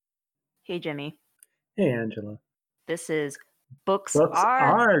Hey Jimmy, Hey, Angela. this is Books Books Are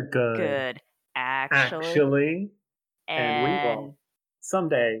are good, Good, actually, actually, and we will and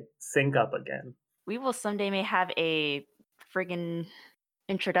someday sync up again. we will someday may have a friggin'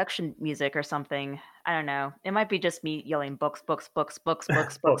 introduction music or something. I don't know. It might be just me yelling books, books, books, books,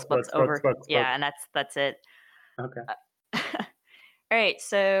 books, books, Books, books books, books, over. books, Yeah, books. and that's it. Okay. Uh, All right,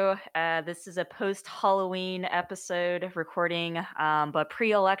 so this is a post-Halloween episode recording, but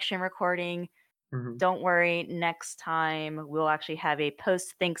pre-election recording. Hmm. Don't worry, next time we'll actually have a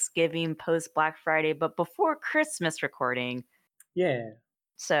post Thanksgiving, post Black Friday, but before Christmas recording. Yeah.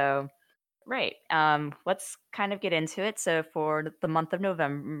 So, right. Let's kind of get into it. So, for the month of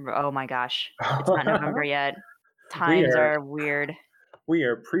November, oh my gosh, it's not November yet. we Times are are weird. we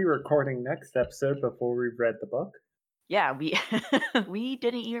are pre-recording next episode before we've read the book. Yeah, we we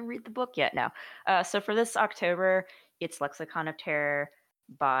didn't even read the book yet. Now, so for this October, it's Lexicon of Terror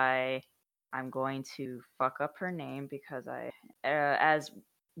by. I'm going to fuck up her name because as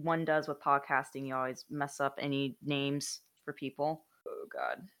one does with podcasting, you always mess up any names for people. Oh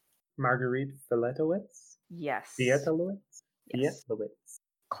God. Marguerite Filetowitz? Yes, Fietowitz? yes, Fietowitz.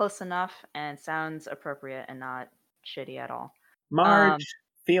 close enough and sounds appropriate and not shitty at all. Um, Marge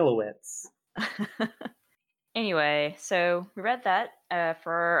Fielowitz. anyway, so we read that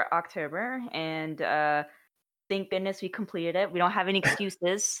for October, and thank goodness we completed it. We don't have any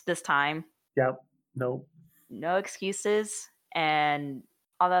excuses this time. Yep. Nope. No excuses and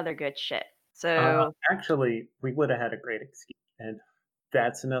all the other good shit. So, Actually, we would have had a great excuse. And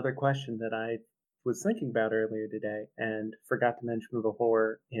that's another question that I was thinking about earlier today and forgot to mention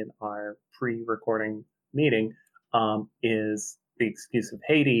before in our pre recording meeting is the excuse of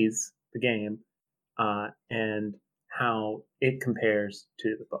Hades, the game, and how it compares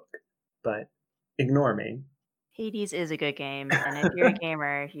to the book. But ignore me. Hades is a good game, and if you're a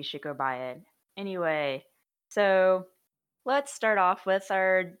gamer, you should go buy it. Anyway, so let's start off with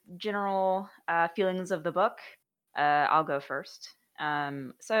our general feelings of the book. I'll go first.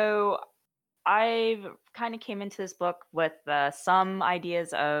 So I kind of came into this book with some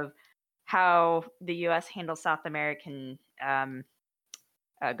ideas of how the U.S. handles South American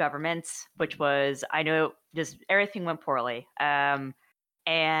governments, which was I know just everything went poorly, and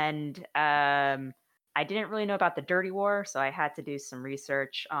I didn't really know about the Dirty War, so I had to do some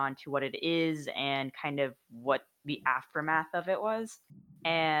research onto what it is and kind of what the aftermath of it was.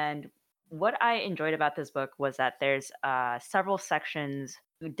 And what I enjoyed about this book was that there's several sections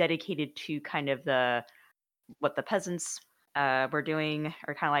dedicated to kind of the what the peasants were doing,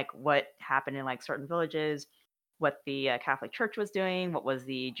 or kind of like what happened in like certain villages, what the Catholic Church was doing, what was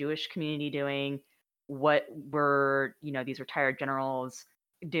the Jewish community doing, what were these retired generals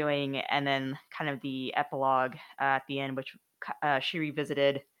doing, and then kind of the epilogue at the end, which she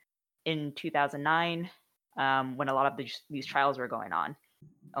revisited in 2009 when a lot of these trials were going on,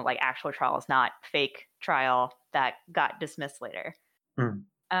 like actual trials, not fake trial that got dismissed later. Mm.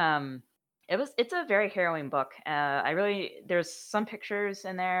 Um, it's a very harrowing book. There's some pictures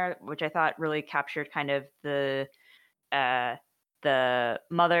in there which I thought really captured kind of uh, the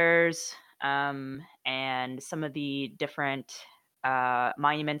mothers and some of the different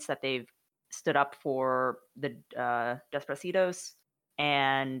monuments that they've stood up for the Desperados,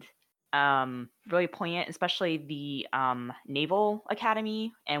 and really poignant, especially the Naval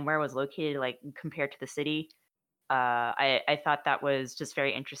Academy and where it was located, like compared to the city. I thought that was just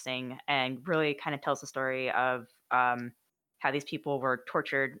very interesting and really kind of tells the story of how these people were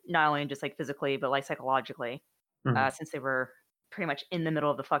tortured, not only just like physically, but like psychologically, Mm. since they were pretty much in the middle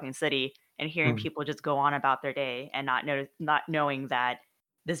of the fucking city, and hearing Mm. people just go on about their day and not knowing that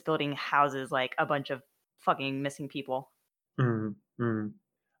this building houses like a bunch of fucking missing people. Mm. Mm.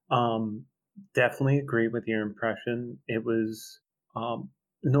 Um, Definitely agree with your impression. It was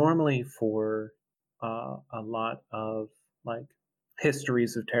normally for a lot of like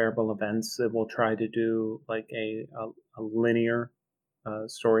histories of terrible events that will try to do like a linear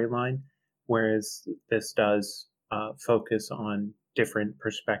storyline, whereas this does focus on different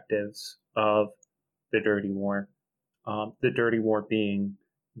perspectives of the Dirty War. The Dirty War being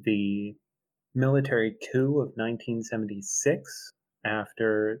the military coup of 1976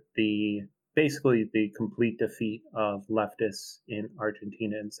 after the basically the complete defeat of leftists in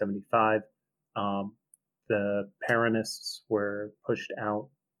Argentina in 75. Um, the Peronists were pushed out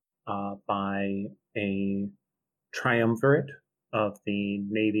by a triumvirate of the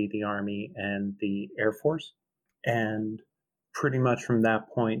Navy, the Army, and the Air Force. And pretty much from that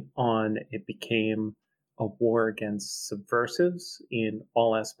point on, it became a war against subversives in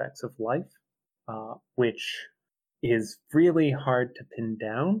all aspects of life, which is really hard to pin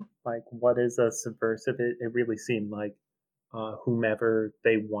down. Like, what is a subversive? It really seemed like whomever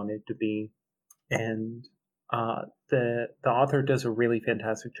they wanted to be, and the author does a really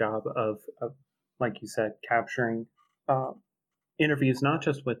fantastic job of like you said, capturing uh, interviews not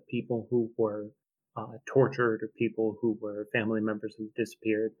just with people who were tortured or people who were family members who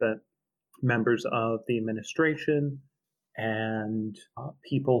disappeared, but members of the administration and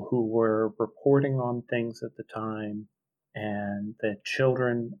people who were reporting on things at the time, and the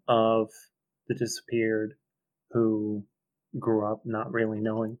children of the disappeared who grew up not really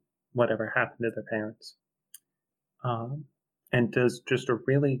knowing whatever happened to their parents. Um, and does just a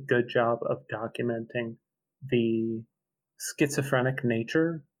really good job of documenting the schizophrenic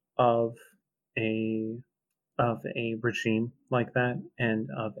nature of a a regime like that and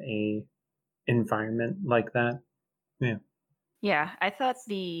of a environment like that. Yeah. Yeah, I thought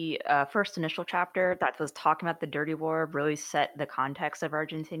the first initial chapter that was talking about the Dirty War really set the context of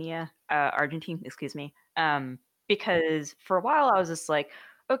Argentine, excuse me. Because for a while I was just like,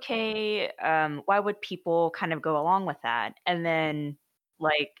 okay, why would people kind of go along with that? And then,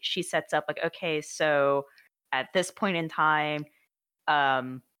 like, she sets up like, okay, so at this point in time,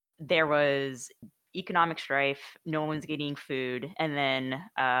 um, there was economic strife, no one's getting food, and then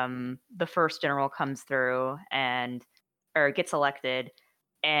the first general comes through and or gets elected,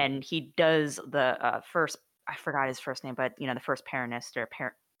 and he does the first. I forgot his first name, but the first Peronist or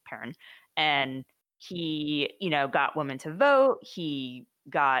Peron, and he got women to vote. He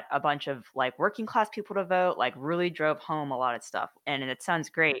got a bunch of like working class people to vote. Like really drove home a lot of stuff, and it sounds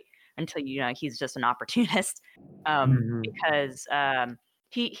great until he's just an opportunist. Mhm. Because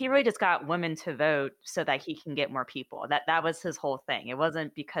he really just got women to vote so that he can get more people. That was his whole thing. It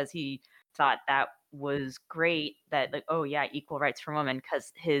wasn't because he thought that was great that like, oh yeah, equal rights for women,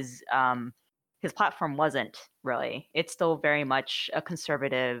 because his platform wasn't really. It's still very much a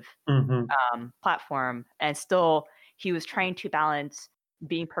conservative Mhm. platform, and still he was trying to balance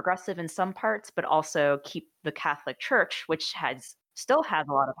being progressive in some parts, but also keep the Catholic Church, which has still has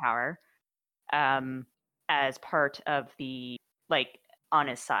a lot of power, um, as part of the like on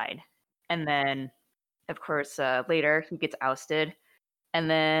his side. And then, of course, later he gets ousted, and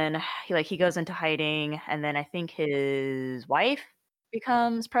then he goes into hiding, and then I think his wife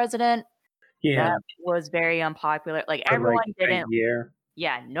becomes president. That Yeah, was very unpopular. Like for like everyone a didn't. year.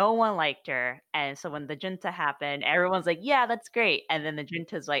 Yeah, no one liked her, and so when the junta happened, everyone's like, "Yeah, that's great," and then the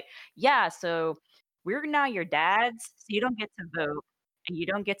junta's like, "Yeah, so we're now your dads, so you don't get to vote, and you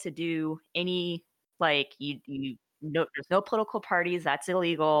don't get to do any like, you no there's no political parties, that's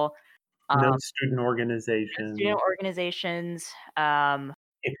illegal, No um, student no student organizations. organizations,"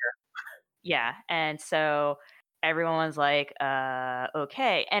 If yeah, and so everyone was like,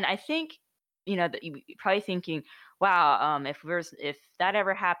 okay." And I think, that you're probably thinking, "Wow, if that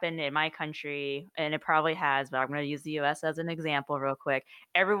ever happened in my country," and it probably has, but I'm gonna use the US as an example real quick,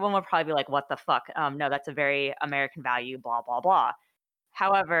 everyone would probably be like, "What the fuck? No, that's a very American value, blah, blah, blah."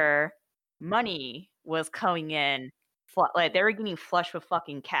 However, money was coming in like, they were getting flush with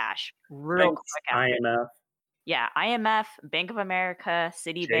fucking cash real thanks, quick after. IMF, Yeah, IMF, Bank of America,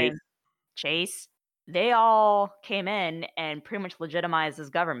 Citibank, Chase. Chase, they all came in and pretty much legitimized this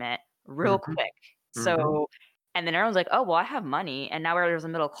government real Mhm, quick. mhm. So and then everyone's like, "Oh, well, I have money, and now there's a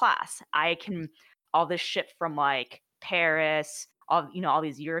middle class. I can all this shit from, like, Paris, all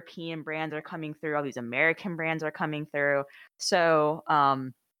these European brands are coming through, all these American brands are coming through." So,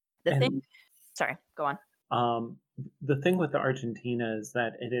 the thing And, sorry, go on. um, the thing with Argentina is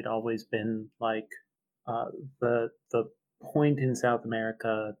that it had always been, like, uh, the point in South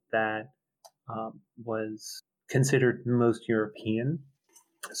America that, was considered most European.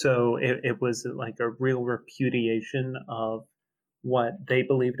 So it was like a real repudiation of what they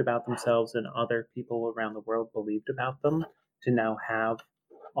believed about themselves and other people around the world believed about them to now have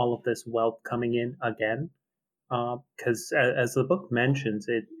all of this wealth coming in again. Because as the book mentions,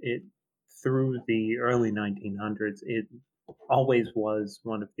 it through the early 1900s, it always was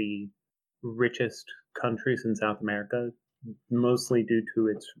one of the richest countries in South America, mostly due to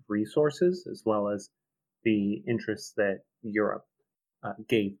its resources as well as the interests that Europe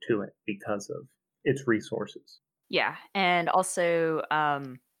gave to it because of its resources. Yeah, and also,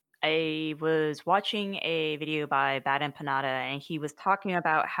 I was watching a video by Bad Empanada, and he was talking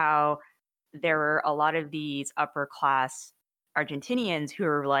about how there were a lot of these upper class Argentinians who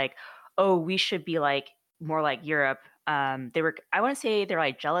were like, "Oh, we should be like more like Europe." They were, I wouldn't say they're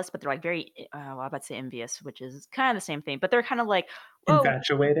like jealous, but they're like very, well, I'm about to say envious, which is kind of the same thing. But they're kind of like, "Oh,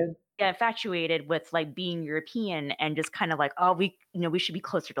 Infatuated? yeah, infatuated with, like, being European and just kinda like, "Oh, we should be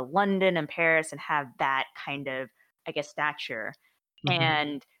closer to London and Paris and have that kind of I guess, stature. Mhm.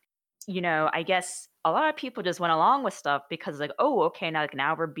 And, I guess a lot of people just went along with stuff because like, oh, okay,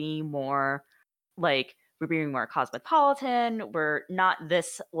 now we're being more like we're being more cosmopolitan. We're not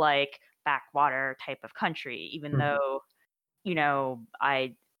this like backwater type of country, even Mhm. though,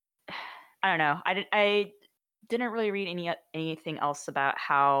 I don't know. I didn't really read anything else about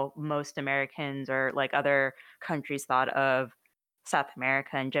how most Americans or like other countries thought of South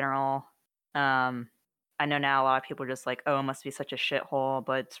America in general. Um, I know now a lot of people are just like, oh, it must be such a shithole,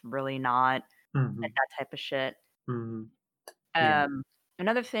 but it's really not, like Mhm. that type of shit. Mhm. Yeah. Um,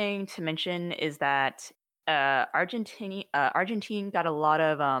 Another thing to mention is that Argentine got a lot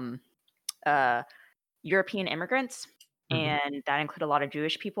of uh, European immigrants, Mhm. and that included a lot of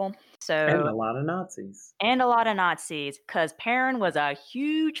Jewish people. And So a lot of Nazis. and a lot of Nazis, because Perrin was a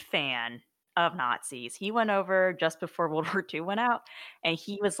huge fan of Nazis. He went over just before World War II went out, and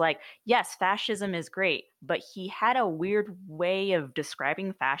he was like, "Yes, fascism is great," but he had a weird way of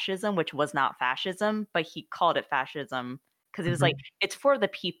describing fascism, which was not fascism, but he called it fascism because it was like, Mhm. "It's for the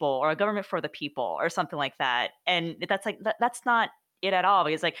people," or "A government for the people," or something like that, and that's like that's not it at all.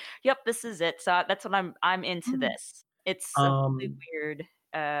 He's like, "Yep, this is it. So that's what I'm into Mm. this." It's a really Um, weird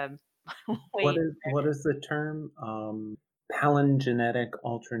what way. is the term? Palingenetic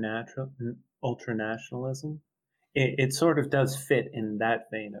ultranationalism? It sort of does fit in that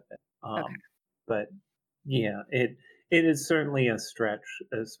vein of it. Okay. But yeah, it is certainly a stretch,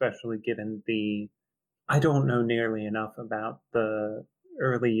 especially given the I don't know nearly enough about the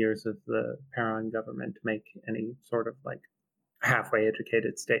early years of the Peron government to make any sort of like halfway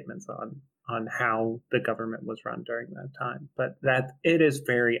educated statements on how the government was run during that time. But that it is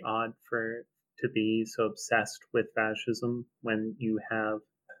very odd for to be so obsessed with fascism when you have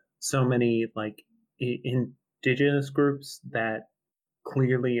so many like indigenous groups that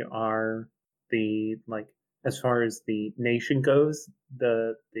clearly are the like as far as the nation goes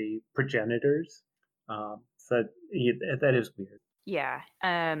the progenitors. So that is weird. Yeah.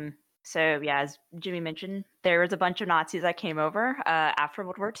 So yeah, as Jimmy mentioned, there was a bunch of Nazis that came over after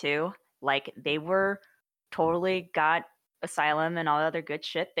World War II. Like they were totally got asylum and all the other good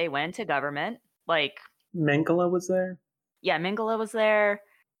shit. They went into government. Like, Mengele was there. yeah, Mengele was there.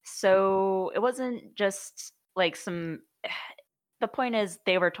 So it wasn't just like some. The point is,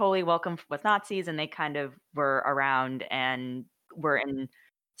 they were totally welcome with Nazis, and they kind of were around and were in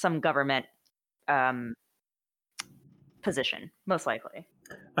some government um, position, most likely.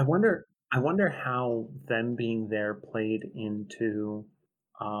 I wonder how them being there played into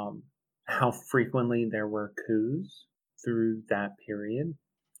um, how frequently there were coups through that period.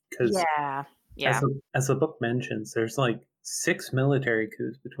 Because Yeah, as yeah. the book mentions, there's like six military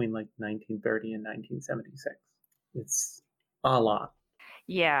coups between like 1930 and 1976. It's a lot.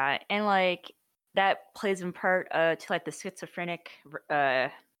 Yeah, and, like, that plays in part, to, like, the schizophrenic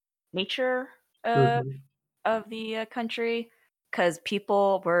nature, uh, Mhm. of the, country, because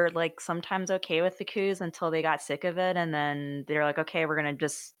people were, like, sometimes okay with the coups until they got sick of it, and then they're like, "Okay, we're gonna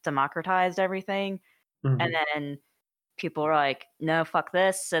just democratize everything," and Mhm. then people were like, "No, fuck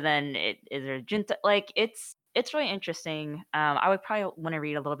this," so then it is there junta like, it's really interesting. I would probably wanna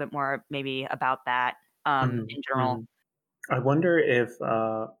read a little bit more maybe about that, Mhm. in general. Mhm. I wonder if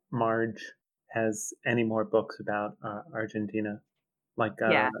Marge has any more books about Argentina, like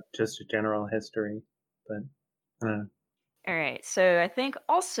Yeah. just a general history. But I don't know. All right. So I think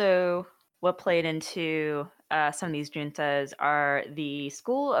also what played into some of these juntas are the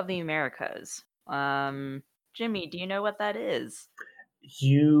School of the Americas. Jimmy, do you know what that is?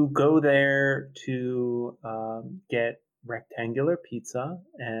 You go there to get rectangular pizza,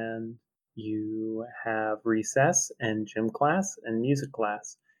 and you have recess and gym class and music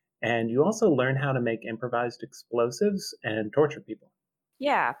class, and you also learn how to make improvised explosives and torture people.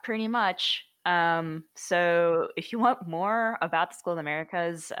 Yeah, pretty much. So if you want more about the School of the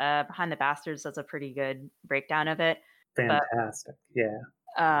Americas, Behind the Bastards does a pretty good breakdown of it. But Fantastic, yeah.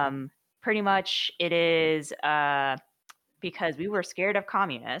 um, pretty much it is because we were scared of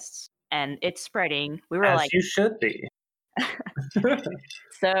communists and it's spreading. We were As like, you should be.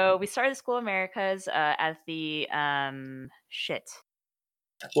 so we started the School of Americas at the shit.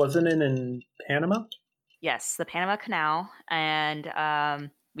 Wasn't it in Panama? Yes, the Panama Canal,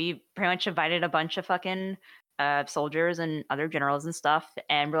 and we pretty much invited a bunch of fucking soldiers and other generals and stuff,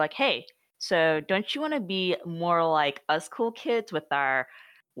 and we're like, hey, so don't you want to be more like us cool kids with our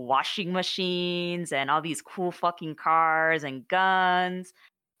washing machines and all these cool fucking cars and guns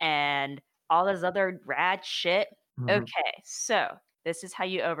and all this other rad shit? Mhm, Okay, so this is how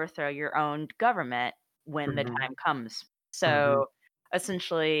you overthrow your own government when the mhm, time comes. mhm, So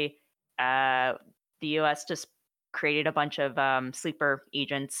essentially, uh, the US just created a bunch of sleeper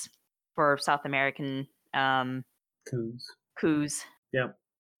agents for South American Coups. coups. Yeah.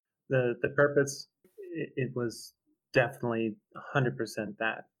 The purpose, it was definitely 100%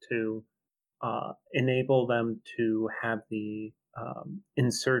 that, to enable them to have the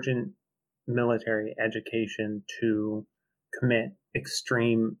insurgent military education to commit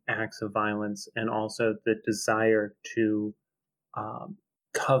extreme acts of violence, and also the desire to um,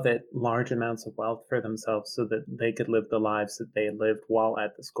 covet large amounts of wealth for themselves so that they could live the lives that they lived while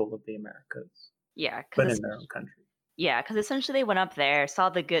at the School of the Americas, Yeah, but because in their own country. essentially they went up there, saw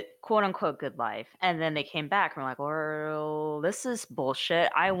the good quote unquote good life, and then they came back and were like, "Well, this is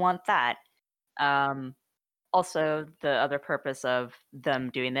bullshit. I want that." Um, Also, the other purpose of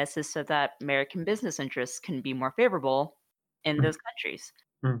them doing this is so that American business interests can be more favorable in those countries.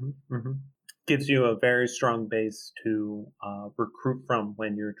 Mhm, mhm. Gives you a very strong base to, recruit from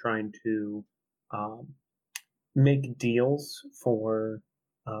when you're trying to, um, make deals for,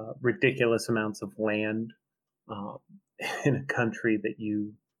 ridiculous amounts of land, um, in a country that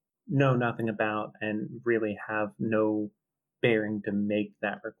you know nothing about and really have no bearing to make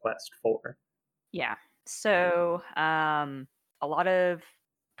that request for. Yeah. So, a lot of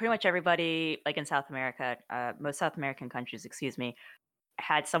pretty much everybody, like in South America, most South American countries, excuse me,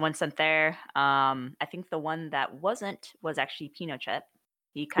 had someone sent there. I think the one that wasn't was actually Pinochet.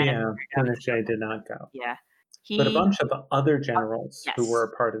 He kind of Yeah, turned out to Pinochet did not go, yeah. but a He bunch of other generals who were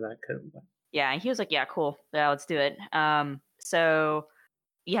yes. a part of that coup went. Yeah, and he was like, "Yeah, cool. Yeah, let's do it." So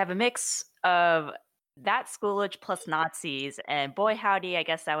you have a mix of that Schoolage plus Nazis, and boy howdy, I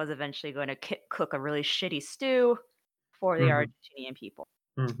guess that was eventually going to cook a really shitty stew for the Mhm, Argentinian people.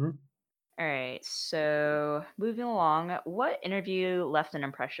 mhm. All right, so moving along, what interview left an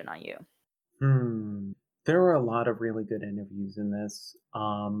impression on you? Hmm. There were a lot of really good interviews in this.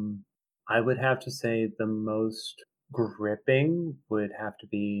 I would have to say the most gripping would have to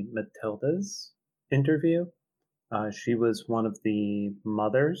be Matilda's interview. She was one of the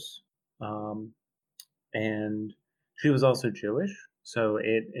mothers, um, and she was also Jewish, so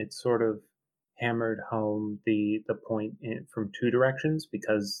it sort of hammered home the point from two directions,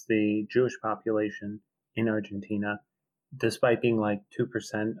 because the Jewish population in Argentina, despite being like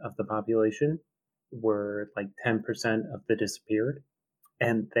 2% of the population, were like 10% of the disappeared,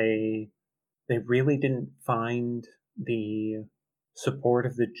 and they really didn't find the support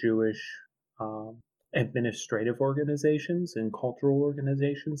of the Jewish um, administrative organizations and cultural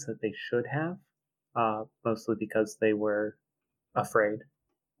organizations that they should have, mostly because they were afraid.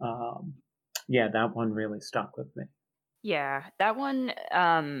 Um, yeah, that one really stuck with me. Yeah, that one,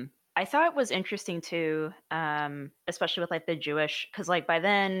 I thought it was interesting too, especially with like the Jewish, because like by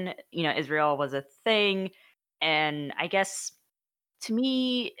then, Israel was a thing, and I guess to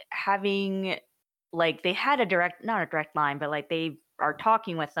me, having like they had a direct, not a direct line, but like they are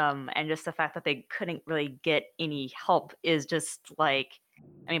talking with them, and just the fact that they couldn't really get any help is just like,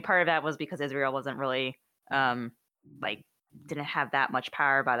 I mean, part of that was because Israel wasn't really, like, didn't have that much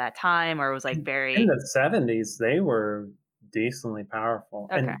power by that time, or was like In very the 70s, they were decently powerful,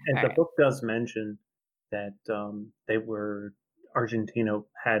 okay, and all the right. book does mention that they were Argentina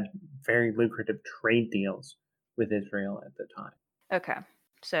had very lucrative trade deals with Israel at the time. Okay.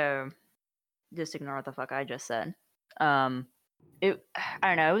 So just ignore what the fuck I just said. Um it I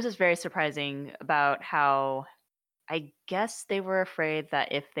don't know, it was just very surprising about how I guess they were afraid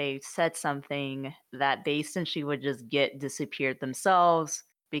that if they said something that they essentially would just get disappeared themselves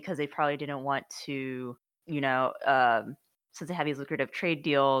because they probably didn't want to, you know, since they have these lucrative trade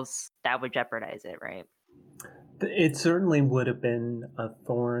deals, that would jeopardize it, right? It certainly would have been a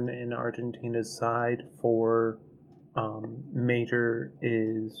thorn in Argentina's side for major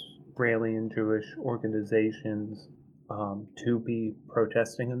Israeli and Jewish organizations to be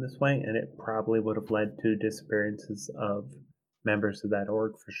protesting in this way, and it probably would have led to disappearances of members of that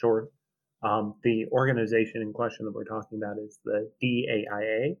org for sure. The organization in question that we're talking about is the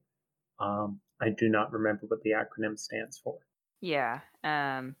DAIA. I do not remember what the acronym stands for. Yeah.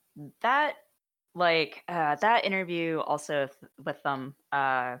 That that interview also with them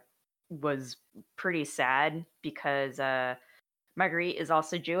was pretty sad because Marguerite is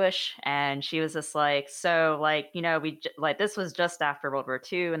also Jewish, and she was just like, so like like this was just after World War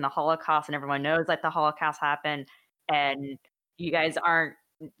II and the Holocaust, and everyone knows like the Holocaust happened, and you guys aren't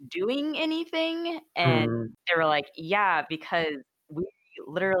doing anything, and Hmm. they were like, yeah, because we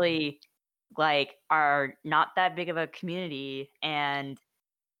literally like are not that big of a community, and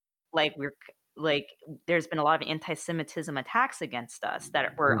like like there's been a lot of anti-Semitism attacks against us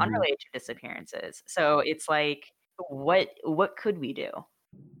that were Mhm. unrelated to disappearances. So it's like, what could we do?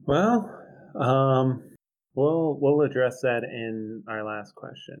 Well, We'll address that in our last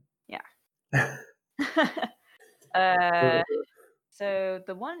question. Yeah. uh, Uh, so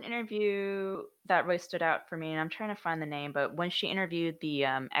the one interview that really stood out for me, and I'm trying to find the name, but when she interviewed the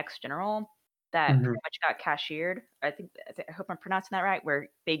ex general that mhm. pretty much got cashiered, I hope I'm pronouncing that right, where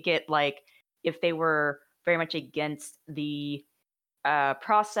they get like if they were very much against the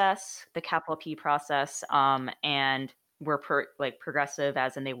process, the capital P process, and were like progressive,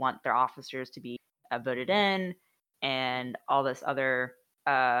 as in they want their officers to be voted in, and all this other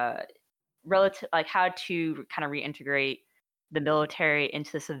uh, relative, like how to kind of reintegrate the military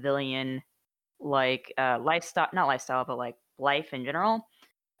into the civilian like lifestyle, not lifestyle, but like life in general.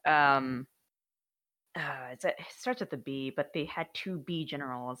 Um, it starts with a B, but they had two B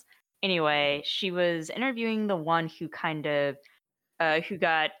generals. Anyway, she was interviewing the one who kind of who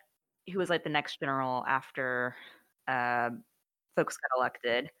got who was like the next general after uh, folks got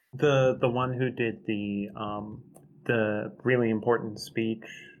elected. The one who did the really important speech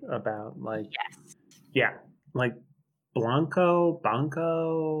about, like, Yes. yeah, like,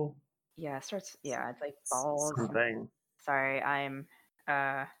 Banco, Yeah, it starts. Yeah, it's like balls. something, Sorry, I'm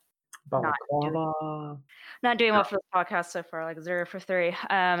uh not doing balaclava. not doing well for this podcast so far. Like 0 for 3.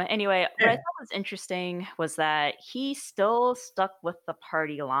 Anyway, what I Yeah, thought was interesting was that he still stuck with the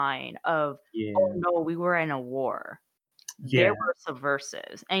party line of, "Oh yeah, no, we were in a war. There yeah, were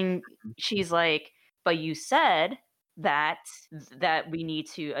subversives." And she's like, "But you said that we need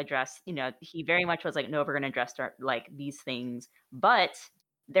to address," he very much was like, "No, we're gonna address like these things." But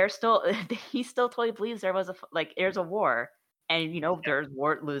there's still he still totally believes there was there's a war, and there's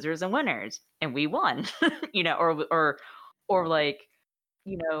war losers and winners, and we won. Or like,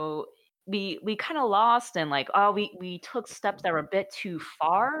 you know, we kind of lost, and like, oh, we took steps that were a bit too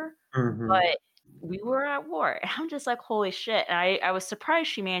far, mhm, but we were at war. And I'm just like, holy shit. And I was surprised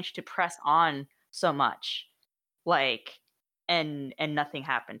she managed to press on so much, like, and nothing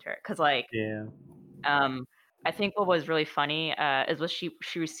happened to her. Cause like, yeah, um, I think what was really funny, is she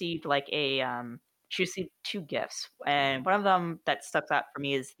received she received two gifts, and one of them that stuck out for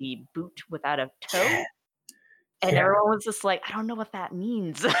me is the boot without a toe. yeah, And yeah. everyone was just like, I don't know what that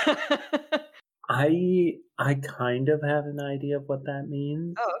means. I kind of have an idea of what that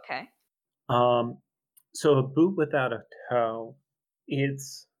means. Oh, okay. Um, so a boot without a toe,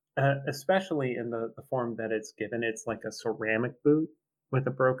 it's especially in the form that it's given, it's like a ceramic boot with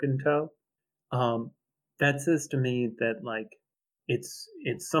a broken toe. Um, that says to me that, like, it's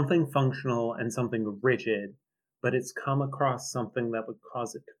something functional and something rigid, but it's come across something that would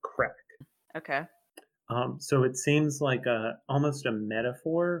cause it to crack. Okay. So it seems like a almost a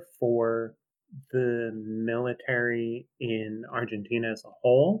metaphor for the military in Argentina as a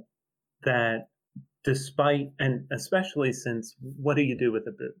whole. That despite and especially since what do you do with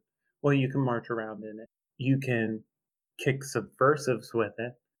a boot? Well, you can march around in it. You can kick subversives with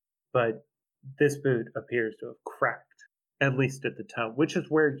it, but this boot appears to have cracked, at least at the toe, which is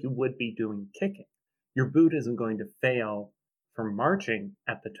where you would be doing kicking. Your boot isn't going to fail from marching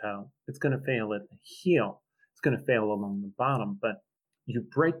at the toe, it's going to fail at the heel, it's going to fail along the bottom. But you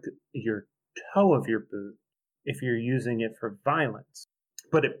break your toe of your boot if you're using it for violence.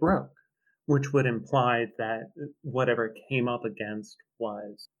 But it broke, which would imply that whatever it came up against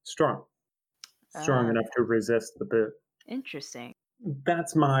was strong Uh, enough to resist the boot. Interesting.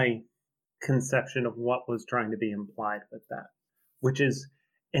 That's my conception of what was trying to be implied with that, which is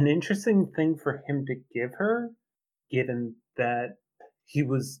an interesting thing for him to give her, given that he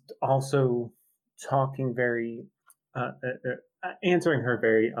was also talking very, answering her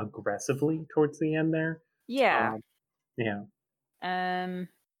very aggressively towards the end there. Yeah. Um, yeah. Um,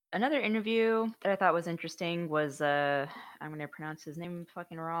 Another interview that I thought was interesting was I'm gonna pronounce his name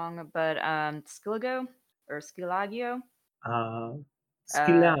fucking wrong, but Skilligo or Skilagio. Uh, Uh,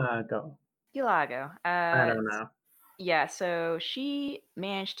 Skilago. Skilago. I don't know. Yeah. So she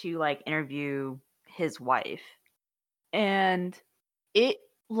managed to like interview his wife, and it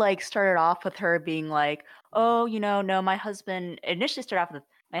like started off with her being like, "Oh, no, my husband." Initially started off with,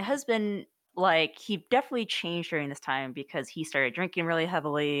 "My husband, like, he definitely changed during this time because he started drinking really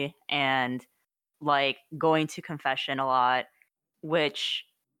heavily and like going to confession a lot," which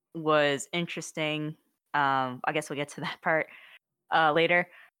was interesting. I guess we'll get to that part later.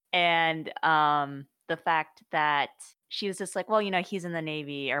 And the fact that she was just like, "Well, he's in the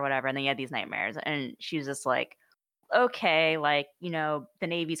Navy or whatever," and then he had these nightmares, and she was just like, okay, like, the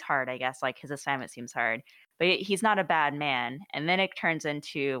Navy's hard, I guess, like, his assignment seems hard, but he's not a bad man. And then it turns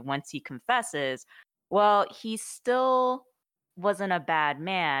into, once he confesses, well, he still wasn't a bad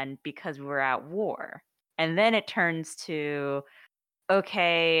man because we were at war. And then it turns to,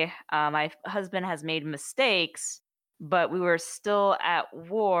 okay, my husband has made mistakes, but we were still at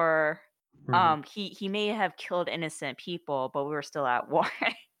war. Mhm, He may have killed innocent people, but we were still at war.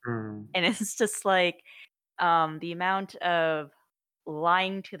 mm, And it's just like the amount of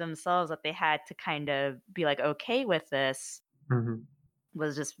lying to themselves that they had to kind of be like okay with this mhm,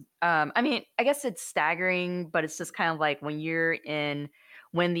 was just I mean, I guess it's staggering, but it's just kind of like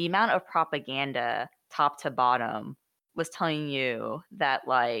when the amount of propaganda top to bottom was telling you that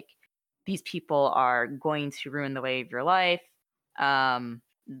like these people are going to ruin the way of your life. Um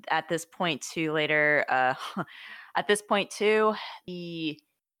at this point too later at this point too the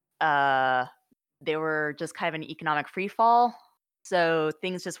uh they were just kind of an economic free fall. So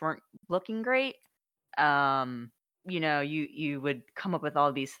things just weren't looking great. um you would come up with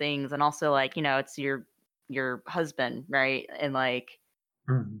all these things, and also like it's your husband, right? And like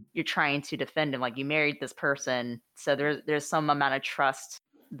mhm, you're trying to defend him, like you married this person, so there's some amount of trust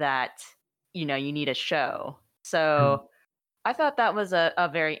that you need to show. mhm. So I thought that was a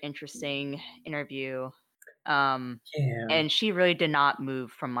very interesting interview. um Yeah. and she really did not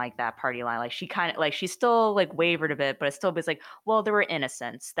move from like that party line. Like she kind of like she still like wavered a bit, but it still was like, well, there were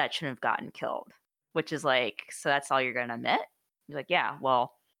innocents that shouldn't have gotten killed, which is like, so that's all you're gonna admit? He's like, yeah,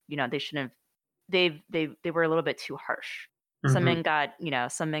 well, they shouldn't have. They were a little bit too harsh. Mhm. Some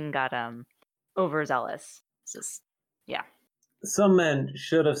men got overzealous. It's just yeah. Some men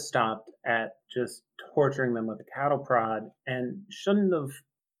should have stopped at just torturing them with a cattle prod and shouldn't have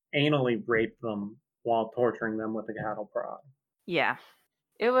anally raped them while torturing them with a cattle prod. Yeah.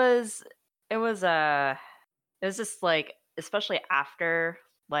 It was it was it was just like, especially after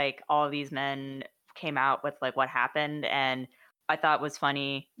like all of these men came out with like what happened, and I thought was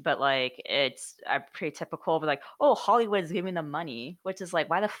funny, but like it's pretty typical. But like, oh, Hollywood's giving them money, which is like,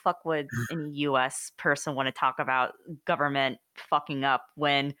 why the fuck would any U.S. person want to talk about government fucking up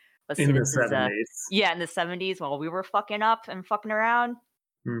when, let's see, In the this is '70s. yeah, in the '70s while we were fucking up and fucking around.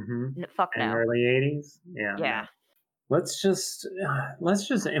 Mhm. Fuck And no. early '80s? Yeah, Yeah, no. Let's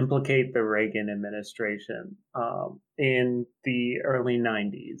just implicate the Reagan administration, in the early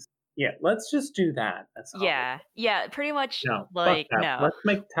 '90s. Yeah, let's just do that as Hollywood. yeah, yeah. Pretty much No, fuck like that. no. Let's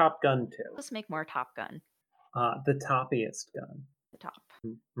make Top Gun 2, Let's make more Top Gun. the toppiest gun. The top.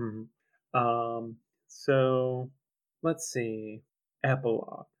 Mhm. So let's see.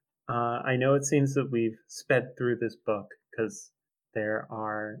 Epilogue. I know it seems that we've sped through this book because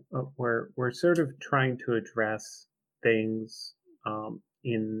we're sort of trying to address things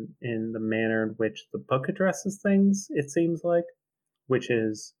in the manner in which the book addresses things. It seems like, which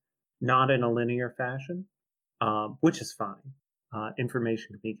is not in a linear fashion, which is fine. Information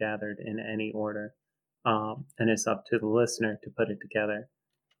can be gathered in any order, and it's up to the listener to put it together.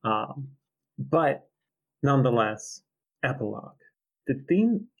 But nonetheless, epilogue. Did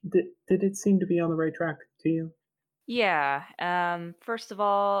it seem to be on the right track to you? Yeah. First of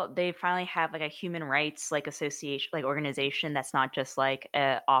all, they finally have like a human rights like association, like organization that's not just like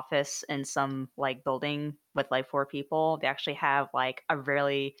a office in some like building with like four people. They actually have like a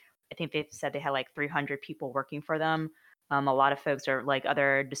really, I think they said they had like 300 people working for them. A lot of folks are like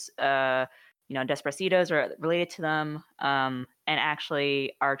other Desperacidos are related to them, and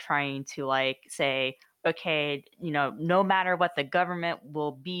actually are trying to like say, okay, no matter what the government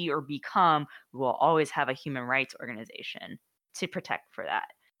will be or become, we will always have a human rights organization to protect for that,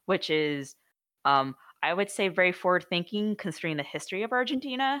 which is, I would say, very forward thinking considering the history of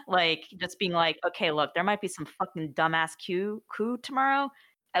Argentina. Like, just being like, okay, look, there might be some fucking dumbass coup tomorrow.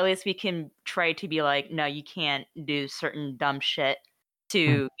 At least we can try to be like, no, you can't do certain dumb shit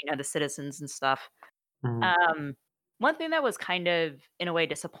to Mm, the citizens and stuff. mhm. Um, One thing that was kind of, in a way,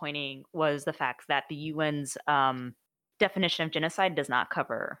 disappointing was the fact that the UN's definition of genocide does not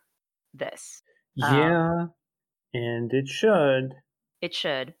cover this. Um, Yeah, and it should. it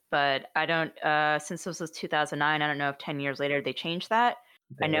should, but I don't. Since this was 2009, I don't know if 10 years later they changed that.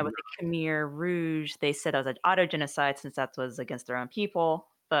 I They know have with not the Khmer Rouge, they said that was an auto genocide since that was against their own people.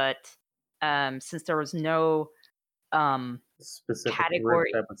 But since there was no specific group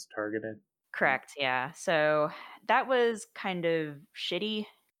category. that was targeted. Mm. Correct, yeah. So that was kind of shitty.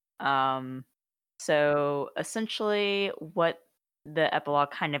 Um, so essentially, what the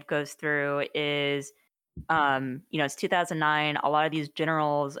epilogue kind of goes through is, it's 2009. A lot of these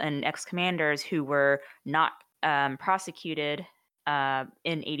generals and ex commanders who were not prosecuted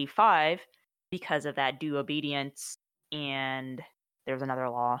in 85 because of that due obedience, and there's another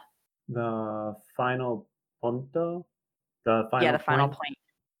law. The final punto? The Yeah, final the final point? point.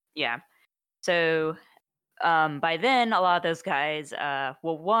 Yeah. So by then, a lot of those guys,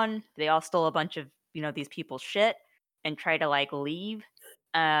 well, one, they all stole a bunch of these people's shit, and try to like leave.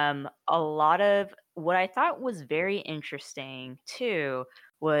 A lot of what I thought was very interesting too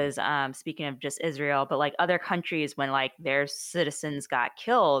was speaking of just Israel, but like other countries when like their citizens got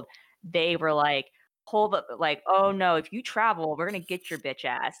killed, they were like, hold up, like, oh no, if you travel, we're gonna get your bitch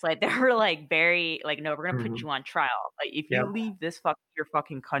ass. Like they were like very like, no, we're gonna put Mhm. you on trial. Like if you Yep. leave this your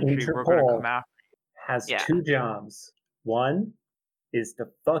fucking country, we're gonna come Interpol out. has Yeah. 2 jobs. One is to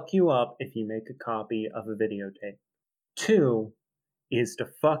fuck you up if you make a copy of a videotape. 2 is to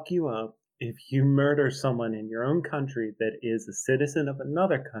fuck you up if you murder someone in your own country that is a citizen of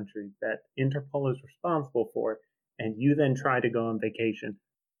another country that Interpol is responsible for, and you then try to go on vacation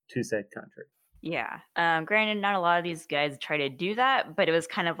to said country. Yeah. Granted, not a lot of these guys try to do that, but it was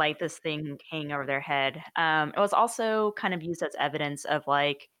kind of like this thing hanging over their head. It was also kind of used as evidence of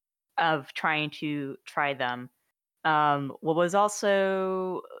like of trying to try them. What was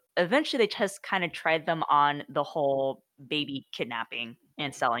also eventually they just kind of tried them on the whole baby kidnapping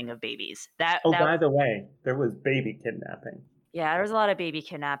and selling of babies. Oh, That by the way, there was baby kidnapping. Yeah, there was a lot of baby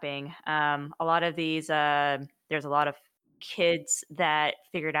kidnapping. A lot of these, there's a lot of kids that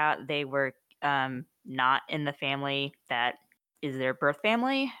figured out they were not in the family that is their birth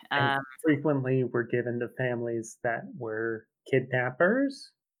family. And frequently were given to families that were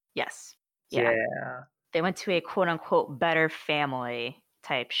kidnappers? Yes, yeah, Yeah. they went to a quote unquote better family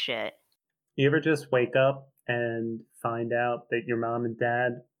type shit. You ever just wake up and find out that your mom and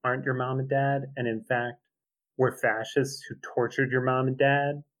dad aren't your mom and dad, and in fact were fascists who tortured your mom and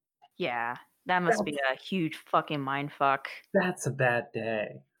dad? Yeah, that must be That's a huge fucking mind fuck. that's a bad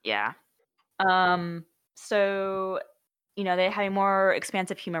day. Yeah. So they have a more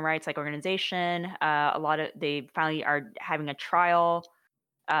expansive human rights like organization. A lot of they finally are having a trial.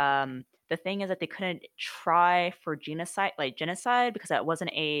 The thing is that they couldn't try for genocide because that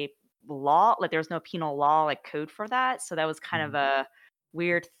wasn't a law. Like there was no penal law like code for that. So that was kind of Mhm. a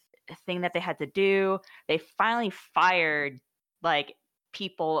weird thing that they had to do. They finally fired like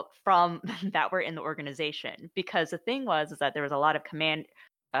people from that were in the organization because the thing was is that there was a lot of command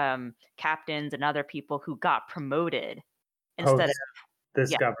captains and other people who got promoted instead of Post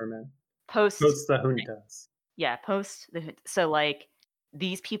this yeah government, post post the juntas. yeah, so, like,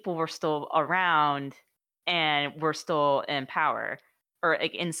 these people were still around and were still in power or,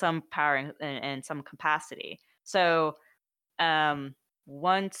 like, in some power in some capacity. So,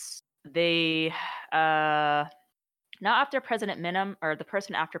 once they, uh now after President Minim or the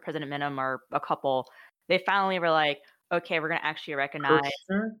person after President Minim or a couple, they finally were like, "Okay, we're gonna actually recognize."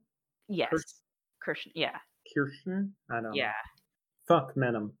 Kirchner? Kirch Yes. Christian yeah, Kirchner? I don't yeah. know. Fuck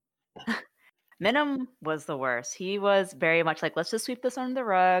Menem. Minim was the worst. He was very much like, "Let's just sweep this under the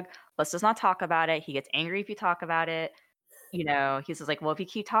rug. Let's just not talk about it." He gets angry if you talk about it. He's just like, "Well, if you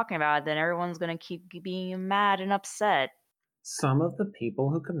keep talking about it, then everyone's gonna keep being mad and upset." Some of the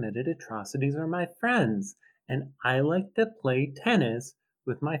people who committed atrocities are my friends, and I like to play tennis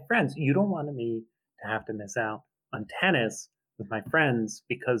with my friends. You don't want me to have to miss out on tennis with my friends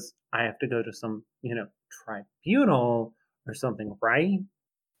because I have to go to some, tribunal or something, right?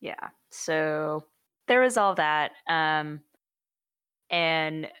 Yeah. So there was all that.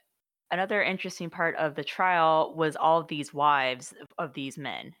 And another interesting part of the trial was all of these wives of these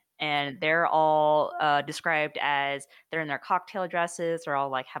men. And they're all described as they're in their cocktail dresses. They're all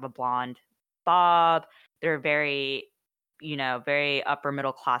like have a blonde bob. They're very, very upper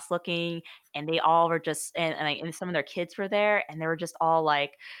middle class looking. And they all were just, and some of their kids were there, and they were just all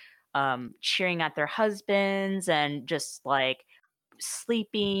like cheering at their husbands and just like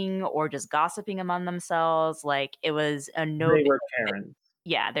sleeping or just gossiping among themselves. Like it was a no They big. were Karens.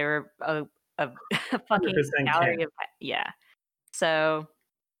 Yeah, they were a a fucking 100% gallery Karen. of yeah. So,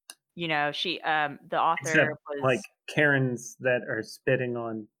 she, the author Except like was Karens that are spitting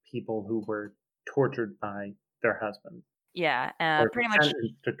on people who were tortured by their husband yeah, or pretty much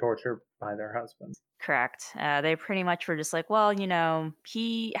sentenced to torture by their husbands. correct. They pretty much were just like, "Well,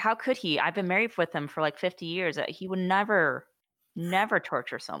 he how could he? I've been married with him for like 50 years. He would never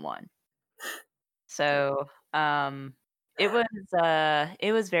torture someone." So, it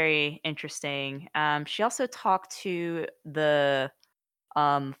was very interesting. She also talked to the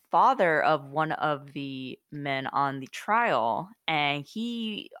father of one of the men on the trial, and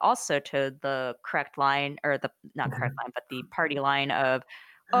he also toed the correct line, or the not correct line, but the party line of,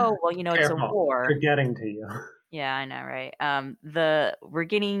 "Oh, well, it's a Careful, war." they're getting to you. Yeah, I know, right? The we're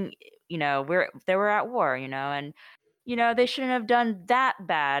getting, they were at war, and they shouldn't have done that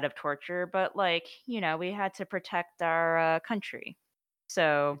bad of torture, but like, we had to protect our country,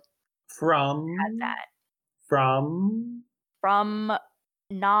 so had From that from from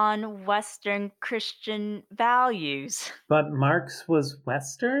non-Western Christian values. But Marx was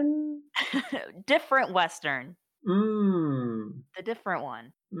Western? Different Western, Mm. the different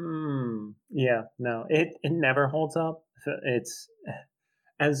one. Yeah, no, it never holds up. It's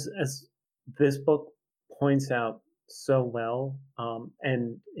as this book points out so well,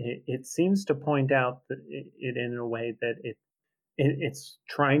 and it seems to point out that it in a way that it's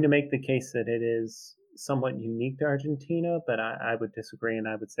trying to make the case that it is somewhat unique to Argentina, but I would disagree, and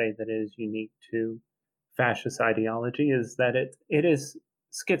I would say that it is unique to fascist ideology. Is that it is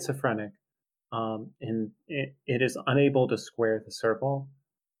schizophrenic, and it is unable to square the circle,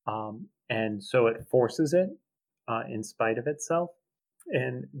 and so it forces it in spite of itself,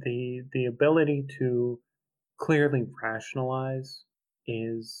 and the ability to clearly rationalize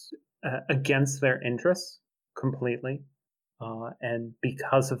is against their interests completely, and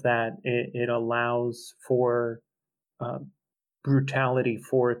because of that, it allows for uh, brutality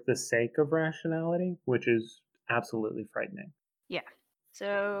for the sake of rationality, which is absolutely frightening. Yeah.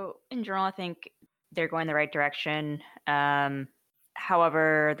 So in general, I think they're going the right direction.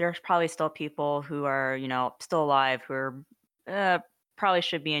 However, there's probably still people who are, still alive who are uh, probably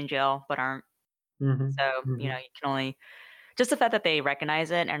should be in jail but aren't. Hmm. So, Hmm. you can only just the fact that they recognize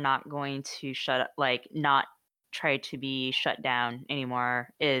it and are not going to not try to be shut down anymore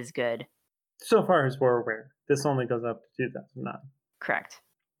is good. So far as we're aware, this only goes up to 2009, Correct.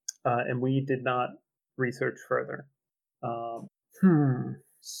 and we did not research further. Um, hmm.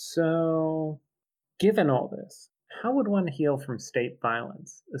 So, given all this, how would one heal from state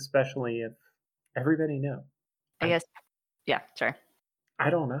violence, especially if everybody knew? I I guess. Yeah. Sorry. I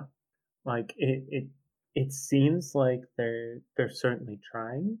don't know. Like it seems like they're certainly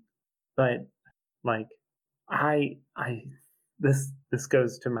trying, but like I this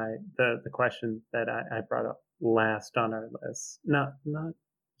goes to the question that I brought up last on our list. Not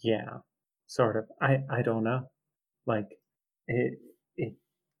yeah, sort of. I don't know. Like it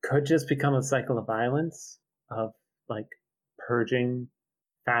could just become a cycle of violence of like purging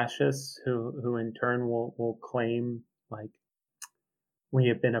fascists who in turn will claim like we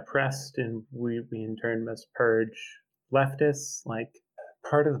have been oppressed and we in turn must purge leftists. Like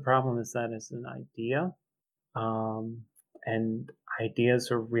part of the problem is that it's an idea, um, and ideas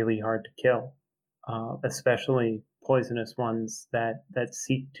are really hard to kill, especially poisonous ones that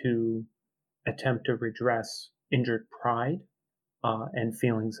seek to attempt to redress injured pride and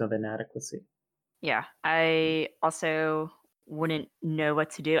feelings of inadequacy. Yeah. I also wouldn't know what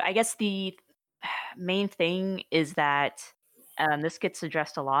to do. I guess the main thing is that this gets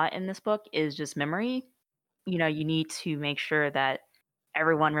addressed a lot in this book is just memory. You need to make sure that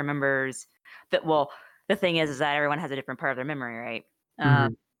everyone remembers that. Well, the thing is that everyone has a different part of their memory, right? Um,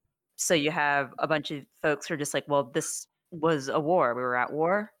 Hmm. so you have a bunch of folks who are just like, well, this was a war. We were at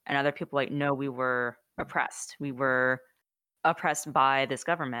war. And other people like, no, we were oppressed. We were oppressed by this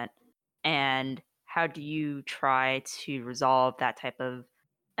government. And how do you try to resolve that type of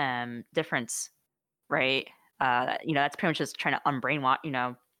difference, right? That's pretty much just trying to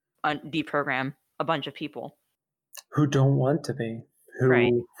unbrainwash, deprogram a bunch of people. Who don't want to be,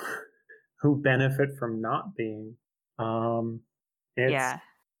 Right. who who benefit from not being. Um, it's Yeah.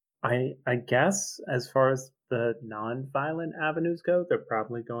 I guess as far as the non-violent avenues go, they're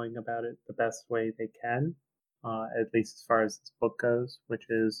probably going about it the best way they can, at least as far as this book goes, which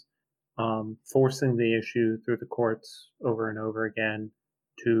is forcing the issue through the courts over and over again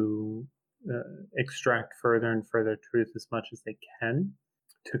to extract further and further truth as much as they can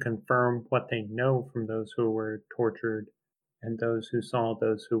to confirm what they know from those who were tortured and those who saw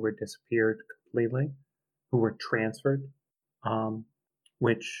those who were disappeared completely, who were transferred, um,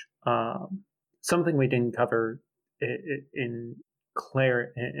 which something we didn't cover in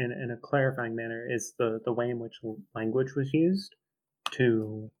in a clarifying manner is the way in which language was used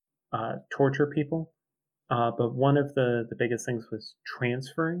to torture people. But one of the biggest things was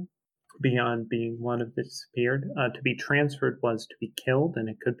transferring beyond being one of the disappeared. To be transferred was to be killed, and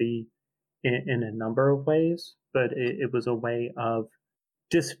it could be in a number of ways, but it was a way of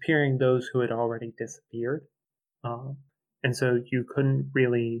disappearing those who had already disappeared. Um, and so you couldn't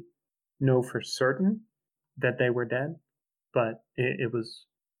really know for certain that they were dead, but it was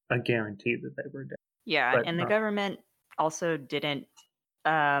a guarantee that they were dead. Yeah, But and the government also didn't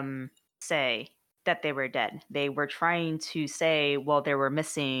say that they were dead. They were trying to say, well, they were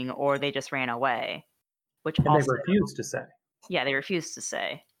missing or they just ran away, which and they also, refused to say. yeah, they refused to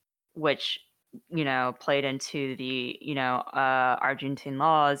say, which, played into the, Argentine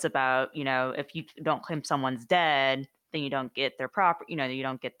laws about, if you don't claim someone's dead, then you don't get their property, you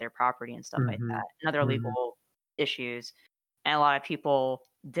don't get their property and stuff like Hmm. that, and other Hmm. legal issues. and a lot of people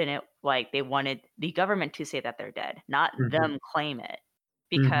didn't like they wanted the government to say that they're dead, not Mhm. them claim it,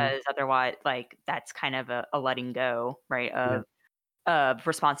 Mhm. because otherwise, like, that's kind of a letting go, right, Yeah. of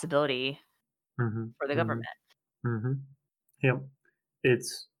responsibility Mhm. for the government. Mhm. Mhm. Yep.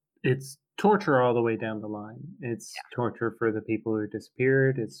 It's it's torture all the way down the line. It's torture for the people who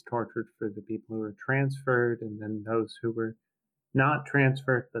disappeared, it's torture for the people who were transferred, and then those who were not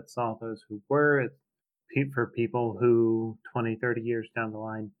transferred but saw those who were. It's for people who 20, 30 years down the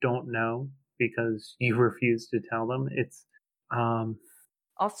line don't know because you refuse to tell them. Um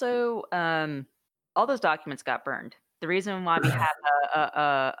Also, all those documents got burned. The reason why we have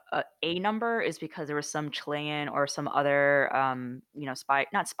a number is because there was some Chilean or some other, spy,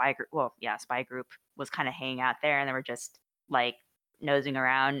 not spy group, well, yeah, spy group was kinda hanging out there, and they were just, like, nosing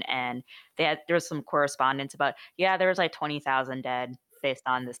around, and there was some correspondence about, yeah, there was, like, 20,000 dead based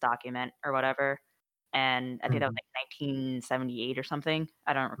on this document or whatever, and I think that was, Mhm. like, 1978 or something.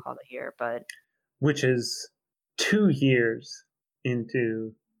 I don't recall the year, but Which is 2 years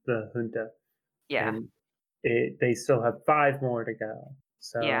into the junta, yeah, and they still have 5 more to go.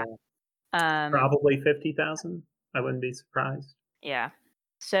 yeah. So, Um probably 50,000? I wouldn't be surprised. Yeah.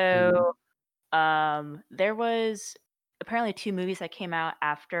 Mm. So, there was apparently 2 movies that came out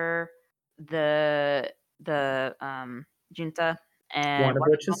after the junta, and One of one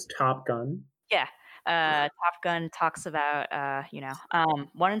which is Top Gun. yeah, Top Gun talks about,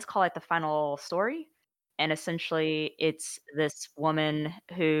 one is called, like, The Final Story, and essentially it's this woman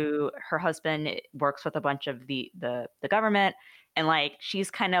who her husband works with a bunch of the government, and, like,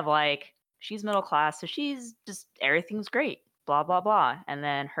 she's kind of like she's middle class, so she's just everything's great, blah, blah, blah, and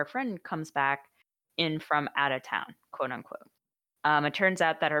then her friend comes back in from "out of town," quote, unquote. It turns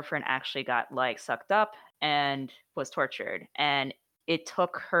out that her friend actually got, like, sucked up and was tortured, and it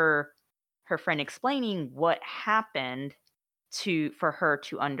took her friend explaining what happened for her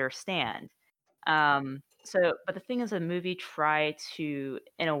to understand. But the thing is the movie tried to,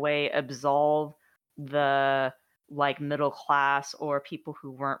 in a way, absolve the, like, middle class or people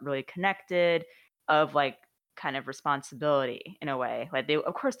who weren't really connected of, like, kind of responsibility in a way. Like, they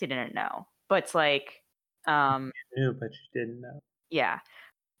of course, they didn't know, but it's like, um I knew, but you didn't know. yeah.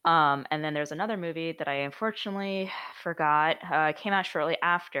 And then there's another movie that I unfortunately forgot, came out shortly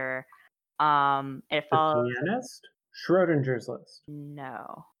after. It The follows Pianist? Schrodinger's List.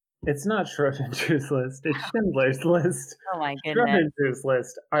 no. It's not Schrodinger's List, it's Schindler's List. Oh my goodness. Schrodinger's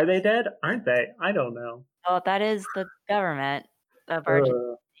List. Are they dead? Aren't they? I don't know. Well, that is the government of Argen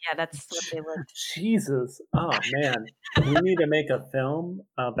Ugh. yeah, that's what they look Jesus. Oh, man. We need to make a film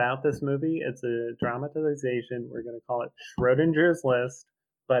about this movie. It's a dramatization. We're gonna call it Schrodinger's List,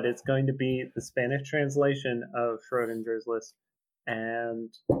 but it's going to be the Spanish translation of Schrodinger's List,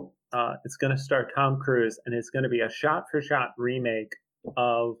 and, it's gonna star Tom Cruise, and it's gonna be a shot-for-shot remake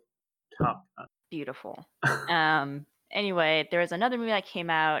of Top beautiful. Gun. Anyway, there was another movie that came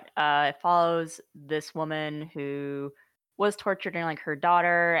out, it follows this woman who was torturing, like, her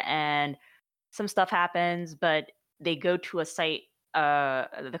daughter, and some stuff happens, but they go to a site,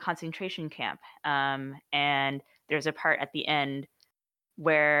 the concentration camp, and there's a part at the end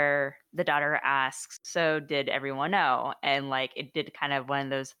where the daughter asks, "So did everyone know?" And, like, it did kind of one of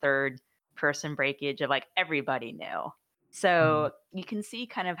those third person breakage of, like, everybody knew. Mm, So, you can see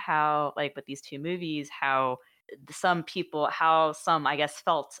kind of how, like, with these 2 movies, how how some, I guess,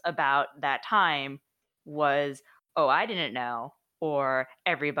 felt about that time was, "Oh, I didn't know," or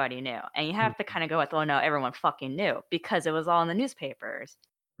 "Everybody knew." And you have to mhm, kinda go with, "Oh, no, everyone fucking knew," because it was all in the newspapers.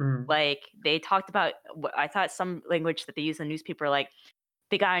 mm, Like, they talked about I thought some language that they use in the newspaper, like,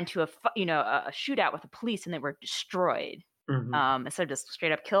 they got into a shootout with the police and they were destroyed, mhm. instead of just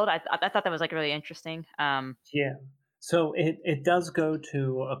straight up killed. I thought that was, like, really interesting. Yeah. So it does go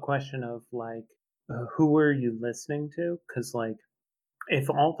to a question of, like, who are you listening to? Because, like, if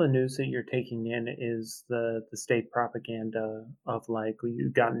all the news that you're taking in is the state propaganda of, like,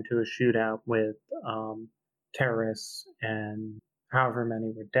 you got into a shootout with, terrorists and however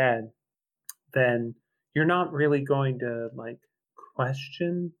many were dead, then you're not really going to, like,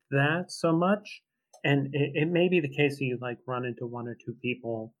 question that so much. And it may be the case that you, like, run into 1 or 2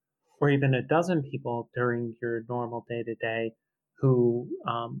 people or even a dozen people during your normal day to day who,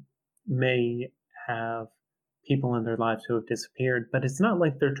 may have people in their lives who have disappeared, but it's not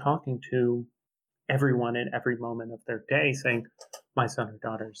like they're talking to everyone at every moment of their day saying, "My son or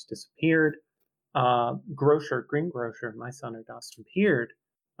daughter's disappeared." Greengrocer, my son or daughter disappeared.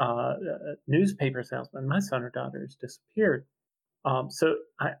 Newspaper salesman, my son or daughter's disappeared. So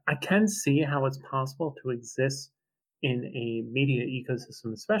I can see how it's possible to exist in a media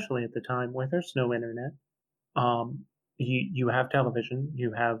ecosystem, especially at the time where there's no internet, um, you have television,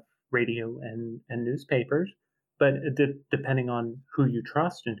 you have radio and newspapers, but depending on who you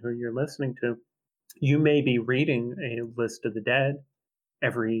trust and who you're listening to, you may be reading a list of the dead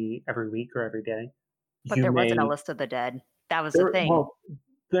every week or every day. But You there wasn't a may list of the dead. That was the there thing. well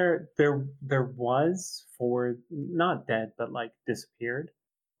there was for not dead but like disappeared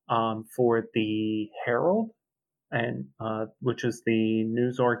for the Herald and which is the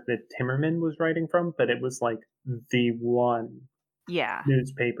news org that Timmerman was writing from, but it was like the one Yeah.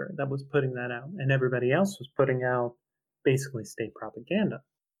 newspaper that was putting that out, and everybody else was putting out basically state propaganda.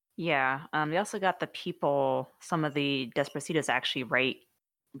 Yeah. They also got the people, some of the Desperados actually write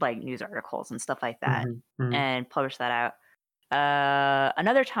like news articles and stuff like that Mhm, mhm, and publish that out.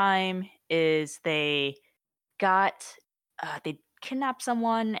 Another time is got they kidnapped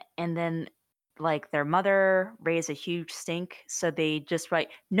someone and then like their mother raised a huge stink, so they just write,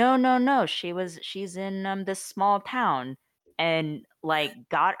 no, no, no, she's in this small town, and like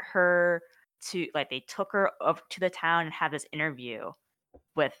got her to like they took her up to the town and had this interview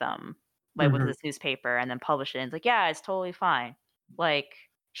with them, like with mhm. this newspaper, and then published it. And it's like, yeah, it's totally fine. Like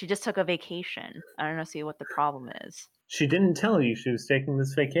she just took a vacation. I don't know, see what the problem is. She didn't tell you she was taking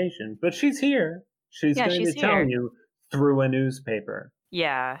this vacation, but she's here. She's Yeah, going she's to tell here. you through a newspaper.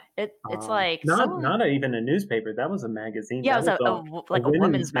 Yeah, it's like someone. Not even a newspaper, that was a magazine, Yeah, it that was was a like a women's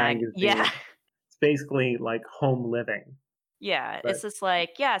women's mag. Yeah. magazine. It's basically like home living, Yeah, but it's just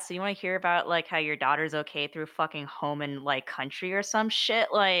like, yeah, so you wanna hear about, like, how your daughter's okay through fucking home and, like, country or some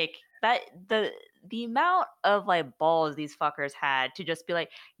shit? Like, that the amount of, like, balls these fuckers had to just be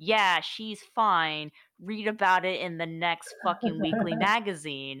like, "Yeah, she's fine. Read about it in the next fucking weekly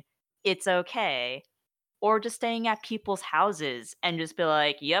magazine. It's okay." Or just staying at people's houses and just be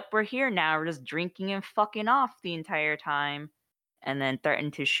like, "Yep, we're here now. We're just drinking and fucking off the entire time," and then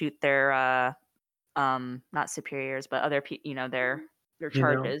threaten to shoot their, not superiors, but other their you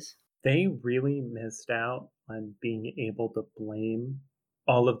know, charges. they really missed out on being able to blame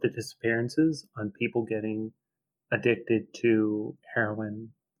all of the disappearances on people getting addicted to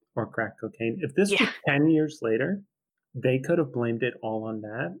heroin or crack cocaine. If this Yeah, was 10 years later, they could have blamed it all on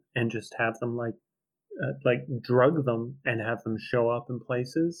that and just have them like drug them and have them show up in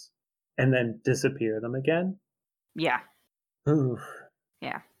places and then disappear them again. yeah, Oof.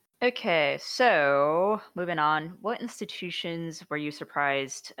 yeah. Okay, so moving on. What institutions were you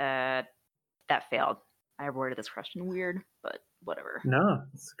surprised that failed? I worded this question weird, but whatever. No,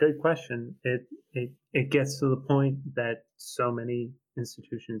 it's a good question. It gets to the point that so many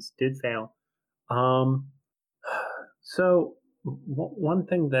institutions did fail. Um, so one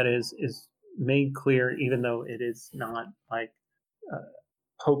thing that is made clear, even though it is not like uh,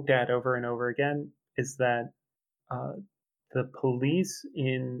 poked at over and over again, is that uh, the police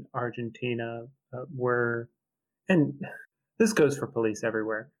in Argentina were, and this goes for police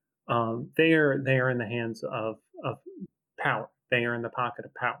everywhere. They are in the hands of power. They are in the pocket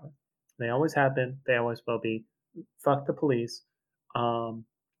of power. They always have been. They always will be. Fuck the police. Um,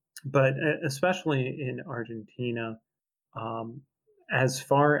 but especially in Argentina, um, as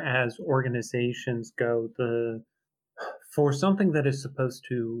far as organizations go, the for something that is supposed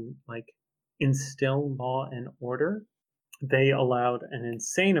to like instill law and order, they allowed an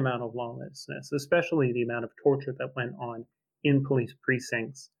insane amount of lawlessness, especially the amount of torture that went on in police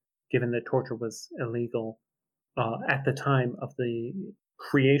precincts, given that torture was illegal at the time of the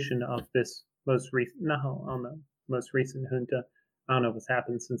creation of this most recent, no, I don't know, most recent junta. I don't know what's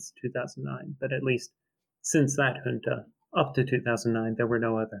happened since 2009, but at least since that junta up to 2009, there were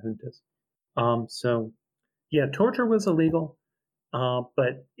no other juntas. So yeah, torture was illegal,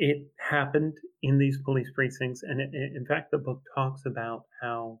 but it happened in these police precincts, and in fact, the book talks about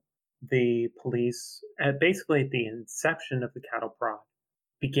how the police, basically at the inception of the cattle prod,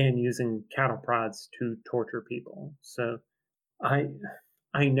 began using cattle prods to torture people. So I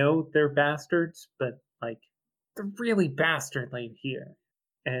I know they're bastards, but like they're really bastardly here,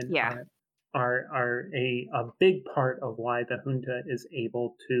 and Yeah, are a big part of why the junta is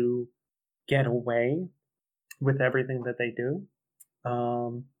able to get away with everything that they do.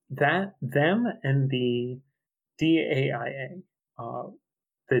 That them and the DAIA, uh,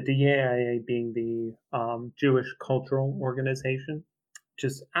 the DAIA being the Jewish Cultural Organization,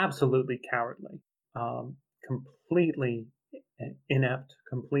 just absolutely cowardly, completely inept,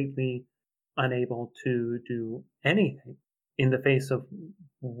 completely unable to do anything in the face of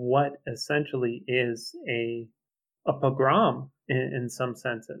what essentially is a pogrom in some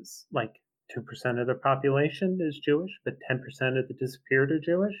senses. Like 2% of the population is Jewish, but 10% of the disappeared are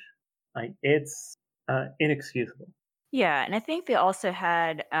Jewish. Like it's inexcusable. yeah, and I think they also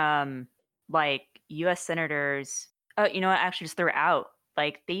had like U.S. senators. You know what? Actually, just threw it out.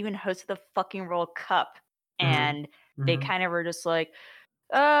 Like they even hosted the fucking World Cup, Mhm. and they Mhm. kind of were just like,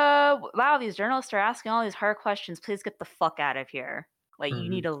 wow, these journalists are asking all these hard questions. Please get the fuck out of here. Like, you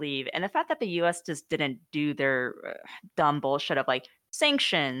need Mhm. to leave." And the fact that the US just didn't do their dumb bullshit of like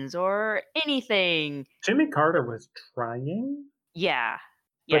sanctions or anything. Jimmy Carter was trying, Yeah.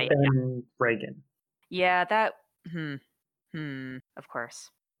 Yeah. but Yeah. then Reagan. Yeah. That. Hmm. Of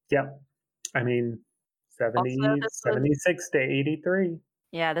course. Yep. I mean, Also, this was 76 to 83.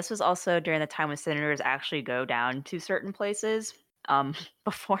 yeah, this was also during the time when senators actually go down to certain places.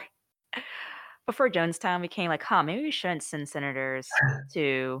 Before before Jonestown became like, huh, maybe we shouldn't send senators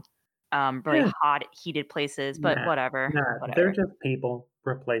to really Eh, hot, heated places, but nah, whatever, nah, they're whatever. just people.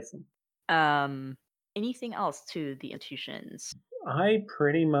 Replace them. Um, anything else to the institutions? I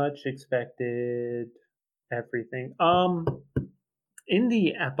pretty much expected everything. In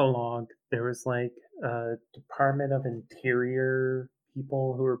the epilogue, there was like Department of Interior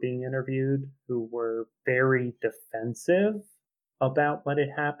people who were being interviewed who were very defensive about what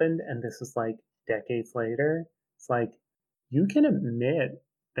had happened. And this is like decades later. It's like you can admit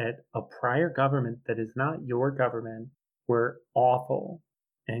that a prior government that is not your government were awful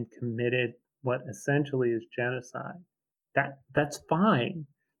and committed what essentially is genocide. That's fine.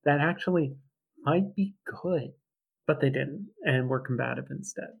 That actually might be good, but they didn't, and were combative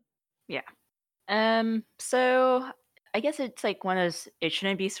instead. Yeah. So I guess it's like one of those, it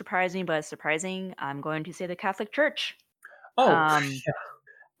shouldn't be surprising, but it's surprising. I'm going to say the Catholic Church. Oh, Um, yeah,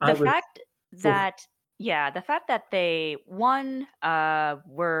 I the was. fact Oof. that yeah, the fact that they one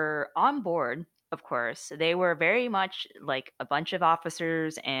were on board, of course. They were very much like a bunch of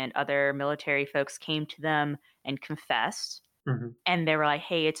officers and other military folks came to them and confessed, Mhm, and they were like,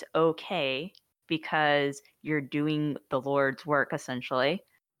 "Hey, it's okay because you're doing the Lord's work essentially."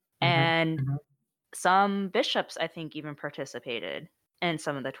 mhm, And mhm, some bishops, I think, even participated in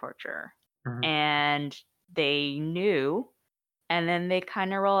some of the torture. mhm, And they knew, and then they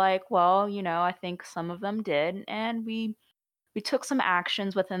kind of were like, "Well, I think some of them did, and we took some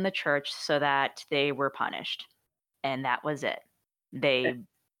actions within the church so that they were punished." And that was it. eh, They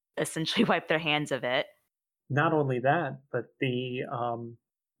essentially wiped their hands of it. not only that, but the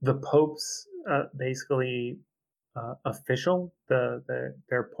popes, basically, official,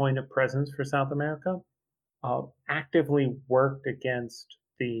 their point of presence for South America, actively worked against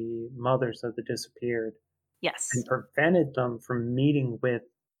the mothers of the disappeared and Yes. prevented them from meeting with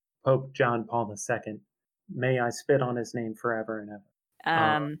Pope John Paul II. May I spit on his name forever and ever.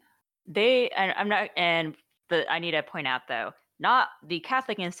 Uh, Um, they and I'm not and I need to point out though, not the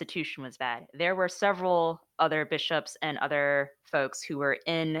Catholic institution was bad. There were several other bishops and other folks who were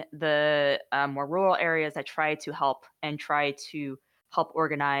in the more rural areas that tried to help and try to help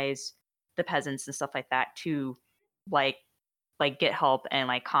organize the peasants and stuff like that to like get help and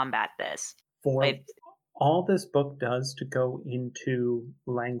like combat this. for Like all this book does to go into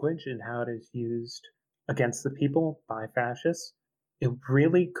language and how it is used against the people by fascists, it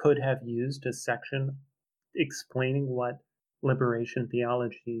really could have used a section explaining what liberation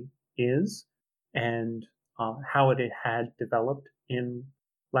theology is and how it had developed in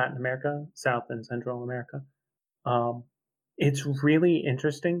Latin America, South and Central America. Um, it's really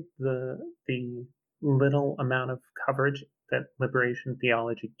interesting the little amount of coverage that liberation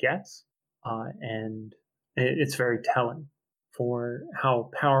theology gets, and it's very telling for how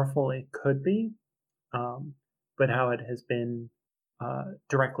powerful it could be, but how it has been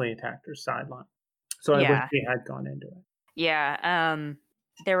directly attacked or sidelined. So I wish yeah, we had gone into it. yeah.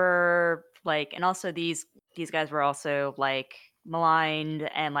 There were like, and also these guys were also like maligned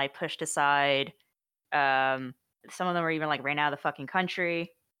and like pushed aside. Um, some of them were even like ran out of the fucking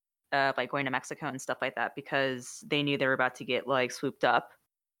country, like going to Mexico and stuff like that because they knew they were about to get like swooped up.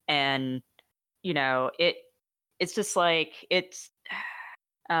 And it's just like it's.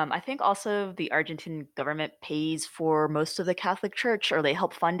 I think also the Argentine government pays for most of the Catholic Church, or they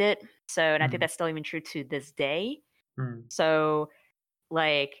help fund it. So, and I think Mm, that's still even true to this day. mm. So,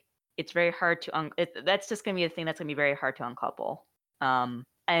 like, it's very hard to that's just gonna be a thing that's gonna be very hard to uncouple.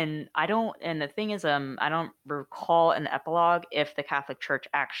 And I don't and the thing is, I don't recall in the epilogue if the Catholic Church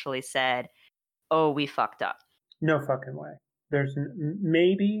actually said, "Oh, we fucked up." No fucking way. There's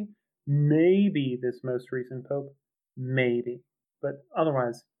maybe this most recent pope, maybe, but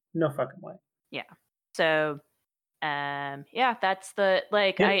otherwise, no fucking way. Yeah. So, yeah, that's the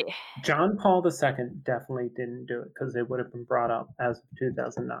like Yep. I John Paul II definitely didn't do it because it would have been brought up as of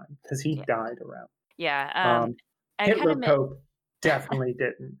 2009 because he yeah. died around. Yeah, I kind Hitler of meant Pope definitely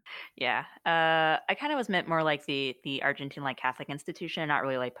didn't. yeah, I kind of was meant more like the Argentine like Catholic institution, not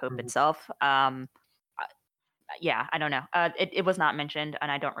really like Pope Mhm. itself. Yeah, I don't know. It was not mentioned,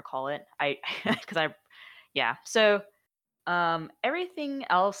 and I don't recall it. I because I yeah. So everything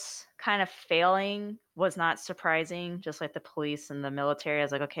else kind of failing was not surprising. Just like the police and the military, I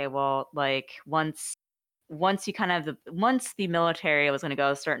was like, okay, well, like once you kind of once the military was going to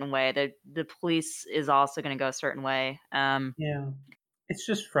go a certain way, the police is also going to go a certain way. Yeah. It's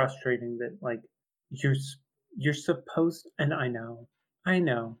just frustrating that, like, you're s you're supposed and I know,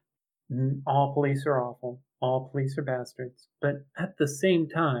 all police are awful, all police are bastards, but at the same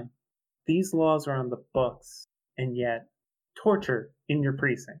time, these laws are on the books, and yet torture in your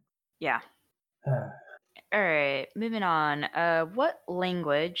precinct. Yeah. All right, moving on. What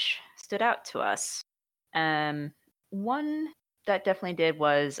language stood out to us? Um, One that definitely did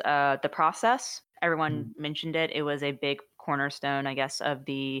was the process. Everyone Mm, mentioned it. It was a big cornerstone, I guess, of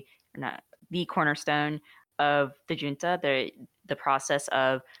the not the cornerstone of the junta. The process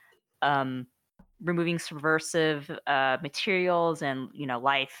of um, removing subversive materials and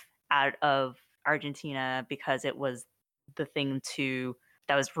life out of Argentina because it was the thing to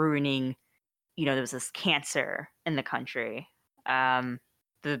that was ruining. There was this cancer in the country.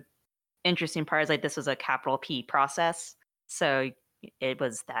 The interesting part is like this was a capital P process, so it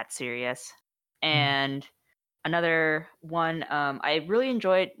was that serious. mm, And another one, I really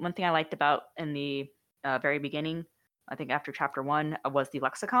enjoyed. One thing I liked about in the very beginning, I think after chapter one, was the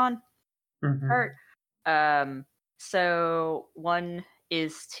lexicon part. mhm. Um, so one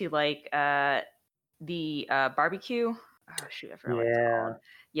is to like the barbecue. Oh shoot, I forgot what it's called.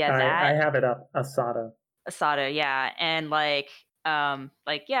 Yeah. Yeah, I that have it up, asada. asada, yeah, and like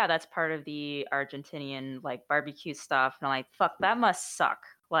yeah, that's part of the Argentinian like barbecue stuff, and I'm like, fuck, that must suck.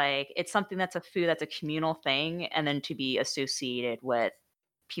 Like it's something that's a food that's a communal thing, and then to be associated with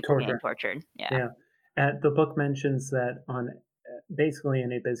people getting Torture, tortured. Yeah, yeah. The book mentions that on, basically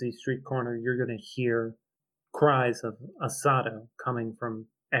in a busy street corner, you're gonna hear cries of asado coming from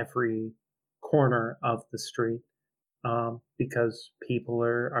every corner of the street, because people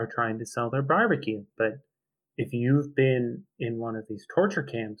are trying to sell their barbecue. But if you've been in one of these torture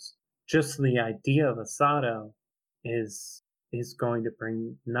camps, just the idea of asado is is going to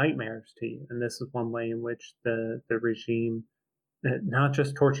bring nightmares to you. And this is one way in which the regime not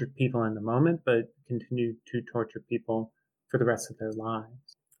just tortured people in the moment, but continued to torture people for the rest of their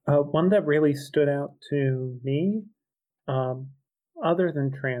lives. One that really stood out to me, um, other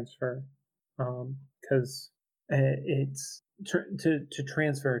than transfer, because it's to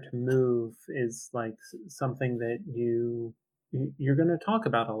transfer to move is like something that you're going to talk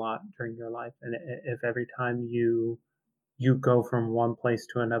about a lot during your life, and if every time you go from one place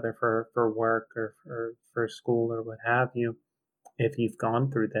to another for work or for school or what have you, if you've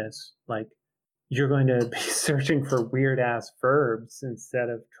gone through this, like you're going to be searching for weird ass verbs instead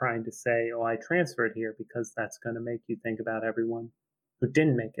of trying to say, "Oh, I transferred here," because that's going to make you think about everyone who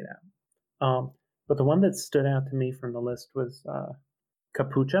didn't make it out. But the one that stood out to me from the list was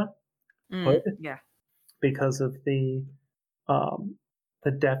capucha, hood, yeah. because of um,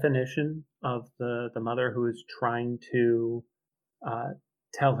 the definition of the mother who is trying to uh,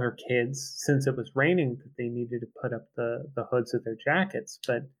 tell her kids, since it was raining, that they needed to put up the hoods of their jackets.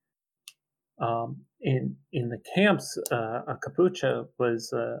 But in the camps, a capucha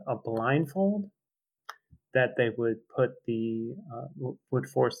was a blindfold that they would put would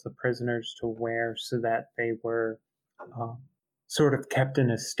force the prisoners to wear, so that they were um, sort of kept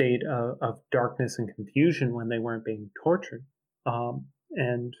in a state of darkness and confusion when they weren't being tortured.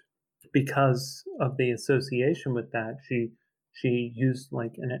 And because of the association with that, she used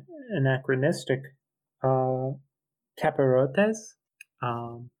like an anachronistic uh, capirotes,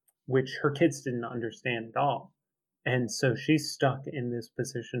 um, which her kids didn't understand at all. And so she's stuck in this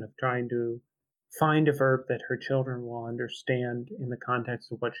position of trying to find a verb that her children will understand in the context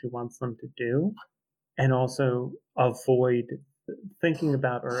of what she wants them to do, and also avoid thinking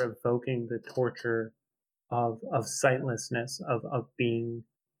about or evoking the torture of sightlessness, of being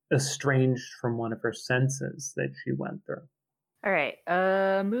estranged from one of her senses that she went through. All right.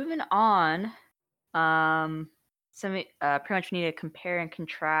 Moving on. Um, pretty much need to compare and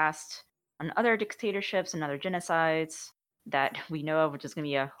contrast on other dictatorships and other genocides that we know of, which is going to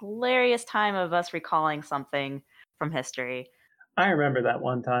be a hilarious time of us recalling something from history. I remember that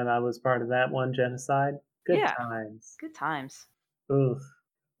one time I was part of that one genocide. Good Yeah, times. good times. Ugh.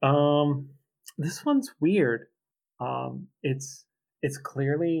 Um, this one's weird. It's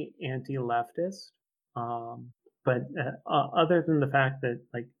clearly anti-leftist, um, but other than the fact that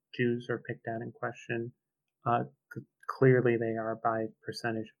like Jews are picked out in question, clearly they are by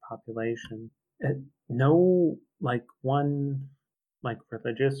percentage of population. No, like one. like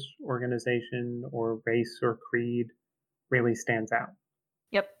religious organization or race or creed really stands out.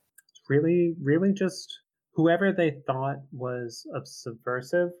 Yep. It's really, really just whoever they thought was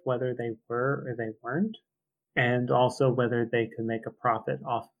subversive, whether they were or they weren't, and also whether they could make a profit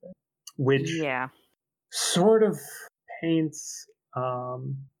off of it, which Yeah. sort of paints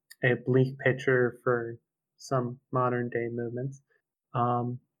um, a bleak picture for some modern day movements.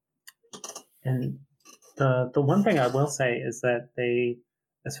 Um, and the one thing I will say is that they,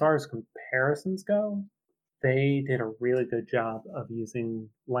 as far as comparisons go, they did a really good job of using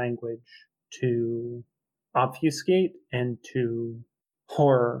language to obfuscate and to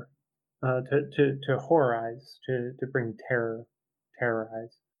horror, to horrorize, to bring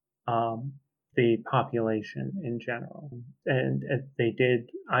terrorize um, the population in general. And they did,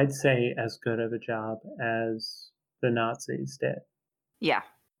 I'd say, as good of a job as the Nazis did. Yeah.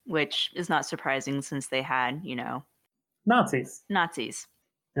 Which is not surprising since they had, Nazis, Nazis.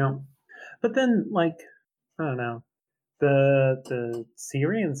 you know. But then, like, I don't know, the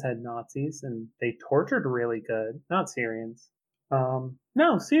Syrians had Nazis and they tortured really good. Not Syrians.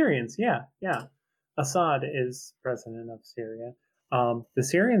 No, Syrians. Yeah, yeah. Assad is president of Syria. The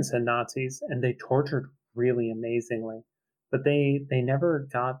Syrians had Nazis and they tortured really amazingly, but they never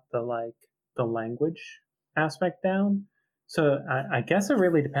got the language aspect down. So I guess it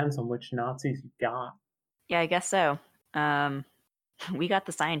really depends on which Nazis you got. Yeah, I guess so. Um, we got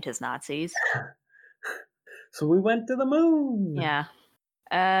the scientist Nazis. So we went to the moon. Yeah.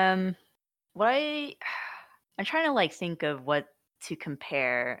 What I'm trying to think of what to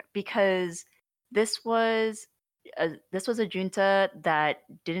compare because this was this was a junta that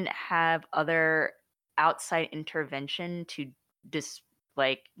didn't have other outside intervention to just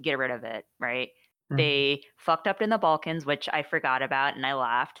get rid of it, right? Mhm. They fucked up in the Balkans, which I forgot about and I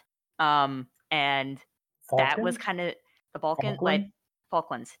laughed. And that was Falcon, kind of the Balkan, Falkland.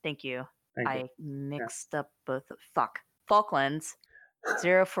 Falklands. Thank you. Thank you. I Yeah. mixed up both. Fuck. Falklands.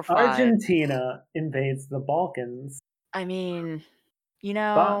 0 for 5. Argentina invades the Balkans. I mean, you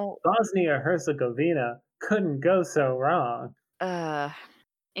know, Bosnia Herzegovina couldn't go so wrong. uh,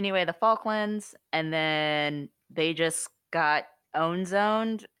 anyway, the Falklands, and then they just got own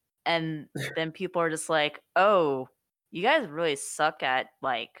zoned, and then people are just like, oh, you guys really suck at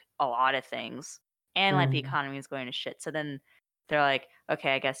a lot of things, and the Mm. economy is going to shit. So then they're like,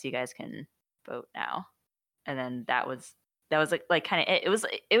 okay, I guess you guys can vote now. And then that was like kind of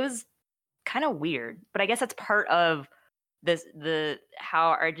it was kind of weird, but I guess that's part of the how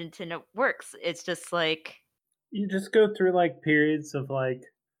Argentina works. It's just like, You just go through like periods of like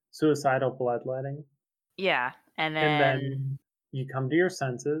suicidal bloodletting, yeah, and and then then you come to your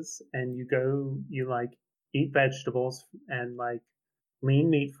senses and you like eat vegetables and like lean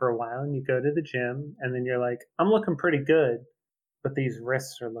meat for a while, and you go to the gym, and then you're like, I'm looking pretty good, but these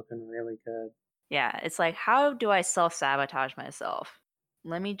wrists are looking really good. yeah, it's like, how do I self-sabotage myself?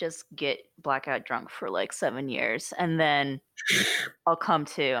 Let me just get blackout drunk for 7 years, and then I'll come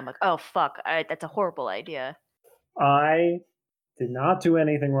to. I'm like, oh fuck, that's a horrible idea. I did not do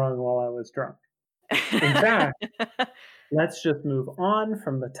anything wrong while I was drunk. In fact, let's just move on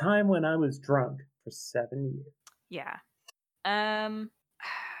from the time when I was drunk for 7 years. Yeah. Um,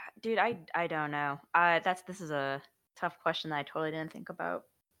 dude, I don't know. This is a tough question that I totally didn't think about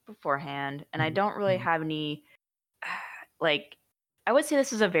beforehand, and I Mhm, don't really mhm, have any like. I would say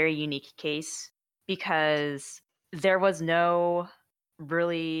this is a very unique case because there was no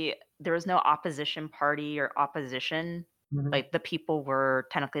there was no opposition party or opposition. mhm, Like the people were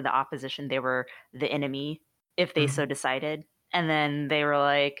technically the opposition; they were the enemy if they so mhm. decided, and then they were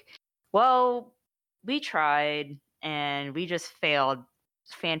like, "Well, we tried." And we just failed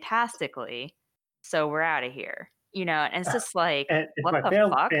fantastically. So we're out of here. And it's just like, And if what I the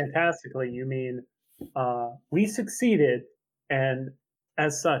failed fuck? fantastically, you mean we succeeded, and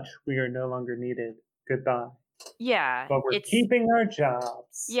as such, we are no longer needed. Goodbye. Yeah, But we're keeping our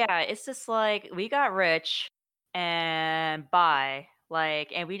jobs. it's just like we got rich and bye.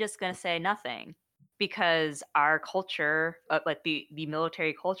 And we just gonna say nothing because our culture, the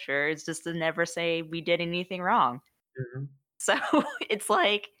military culture, is just to never say we did anything wrong. Mhm. So it's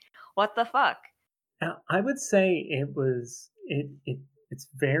like, what the fuck? I would say it's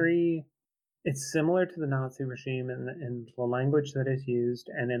very it's similar to the Nazi regime in the language that is used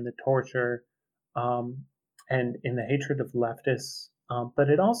and in the torture, um, and in the hatred of leftists. But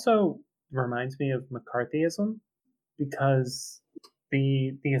it also reminds me of McCarthyism because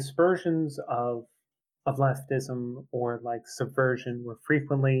the aspersions of leftism or like subversion were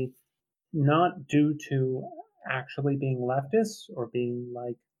frequently not due to actually being leftists or being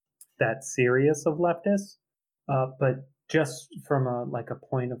like that serious of leftists, but just from a like a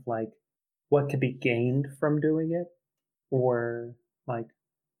point of like what could be gained from doing it, or like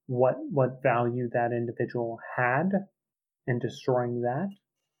what value that individual had in destroying that.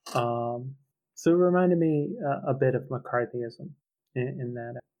 Um, so it reminded me a bit of McCarthyism in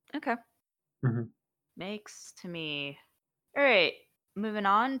that. Okay. Mhm. Makes to me. All right. Moving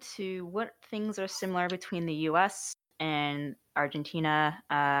on to what things are similar between the US and Argentina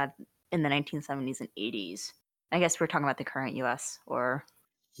in the 1970s and 80s. I guess we're talking about the current US, or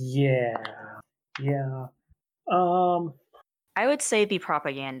Yeah, yeah, um, I would say the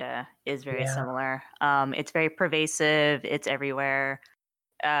propaganda is very yeah, similar. It's very pervasive, it's everywhere.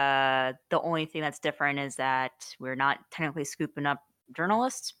 The only thing that's different is that we're not technically scooping up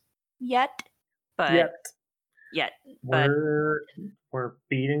journalists yet, but yet yet, but we're we're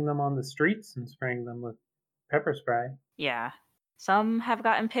beating them on the streets and spraying them with pepper spray. yeah, some have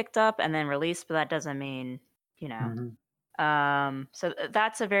gotten picked up and then released, but that doesn't mean, you know. Mhm.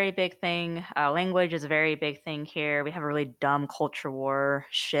 That's a very big thing. Language is a very big thing here. We have a really dumb culture war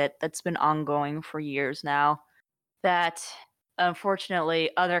shit that's been ongoing for years now. That unfortunately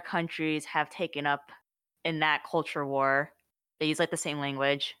other countries have taken up in that culture war. They use like the same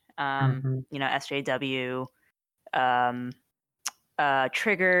language. Mhm. SJW, um,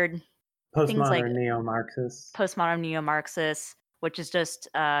 triggered things like Postmodern neo-Marxists, postmodern neo-Marxists, which is just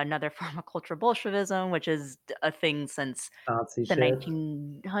another form of cultural Bolshevism, which is a thing since Nazi the shit.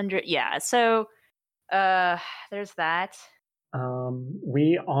 1900s. Yeah, so uh, there's that.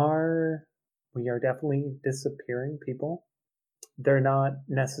 We are definitely disappearing people. They're not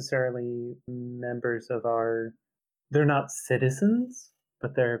necessarily members of our. They're not citizens,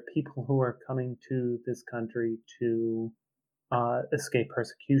 but they're people who are coming to this country to escape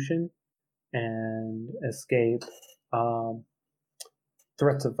persecution and escape um,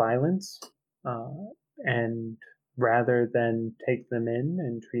 threats of violence, uh, and rather than take them in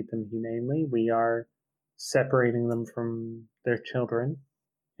and treat them humanely, we are separating them from their children,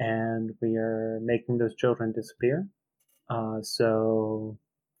 and we are making those children disappear. So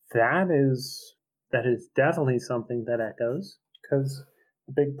that is that is definitely something that echoes, because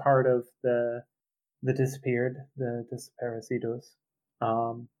a big part of the disappeared, the desaparecidos,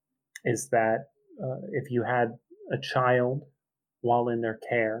 um, is that if you had a child while in their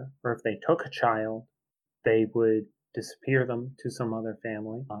care, or if they took a child, they would disappear them to some other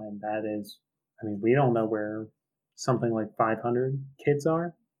family. And that is, I mean, we don't know where something like 500 kids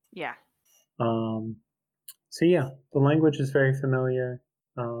are. Yeah. Um, so, yeah, the language is very familiar.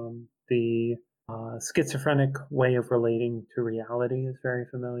 The schizophrenic way of relating to reality is very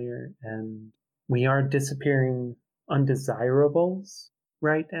familiar. And we are disappearing undesirables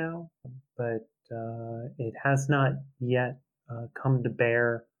right now, but it has not yet come to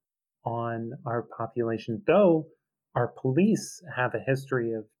bear on our population, though our police have a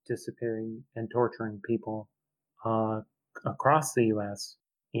history of disappearing and torturing people uh, across the US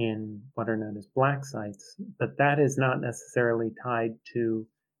in what are known as black sites, but that is not necessarily tied to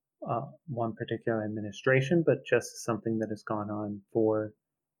one particular administration, but just something that has gone on for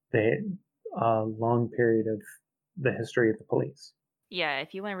the long period of the history of the police. Yeah,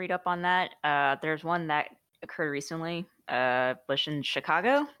 if you want to read up on that, there's one that occurred recently, was in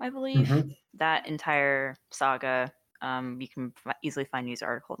Chicago, I believe. Mm-hmm. That entire saga, you can easily find news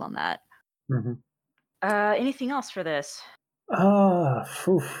articles on that. Mm-hmm. Anything else for this?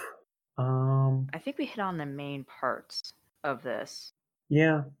 Phew. I think we hit on the main parts of this.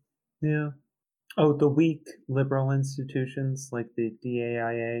 Yeah, yeah. Oh, the weak liberal institutions like the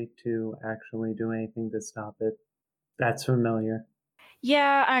DAIA to actually do anything to stop it. That's familiar.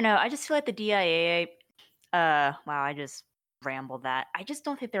 Yeah, I don't know. I just feel like the DIA. Wow, I just rambled that. I just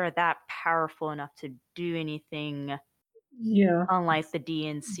don't think they're that powerful enough to do anything Yeah, unlike the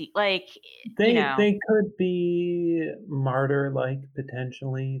DNC. Like, they could be martyr-like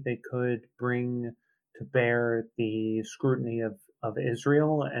potentially. They could bring to bear the scrutiny of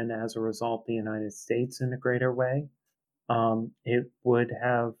Israel, and as a result, the United States in a greater way. It would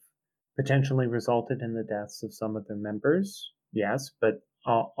have potentially resulted in the deaths of some of their members, yes, but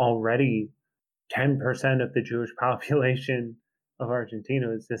already 10% of the Jewish population of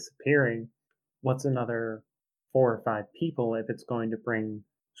Argentina is disappearing. What's another 4 or 5 people if it's going to bring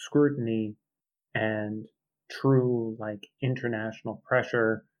scrutiny and true like international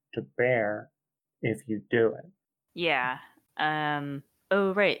pressure to bear if you do it? yeah.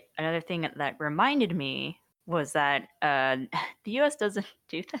 Oh, right. Another thing that reminded me was that the U.S. doesn't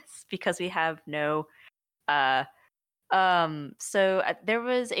do this because we have no. Uh, there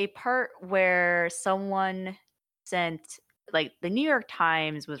was a part where someone sent like the New York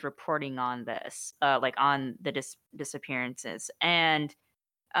Times was reporting on this, like on the disappearances, and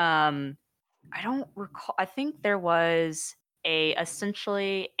um, I don't recall. I think there was a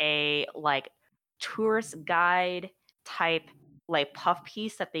essentially a like tourist guide type like puff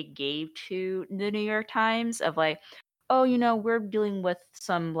piece that they gave to the New York Times of like, oh, we're dealing with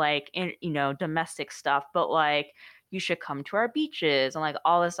some like domestic stuff, but like you should come to our beaches and like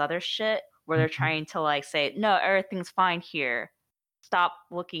all this other shit where they're Mhm. trying to like say, no, everything's fine here. Stop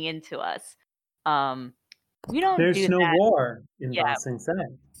looking into us. Um, we don't There's do no that. war in Yeah, Ba Sing Se.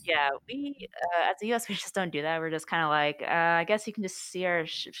 yeah, we, as the US, we just don't do that. We're just kinda like, I guess you can just see our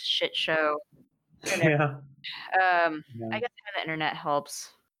shit show internet. Yeah. I Yeah. guess having the internet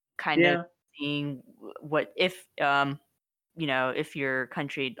helps kind of Yeah. seeing what if your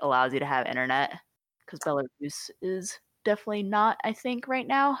country allows you to have internet, because Belarus is definitely not, I think, right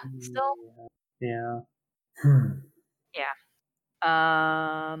now still. Yeah. Yeah. Hmm. Yeah.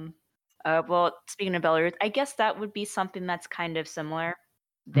 Well, speaking of Belarus, I guess that would be something that's kind of similar.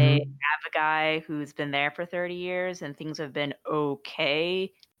 They Mhm. have a guy who's been there for 30 years and things have been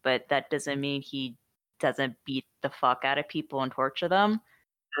okay, but that doesn't mean he doesn't beat the fuck out of people and torture them,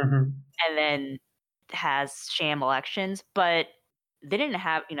 Mhm. and then has sham elections. But they didn't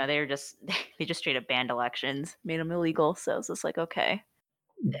have, they were just, they just straight up banned elections, made them illegal. So it's just like, okay.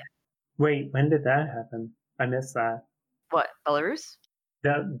 Wait, when did that happen? I missed that. What, Belarus?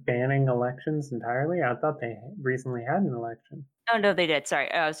 That banning elections entirely? I thought they recently had an election. Oh, no, they did.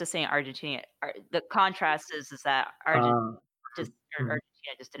 Sorry. I was just saying Argentina. The contrast is that Uh, just mhm.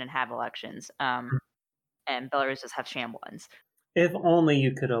 Argentina just didn't have elections, and Belarus just have sham ones. If only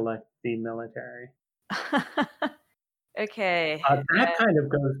you could elect the military. Okay. That kind of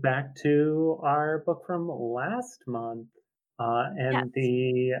goes back to our book from last month, and Yes.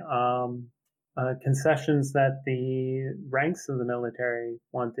 the concessions that the ranks of the military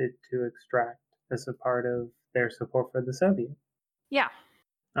wanted to extract as a part of their support for the Soviet. Yeah.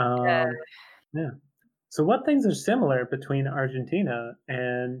 Um, yeah. So, what things are similar between Argentina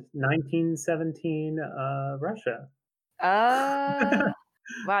and 1917 Russia? Uh,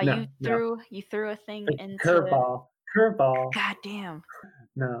 wow, No, no. you threw a thing The into curveball. Curveball. God damn.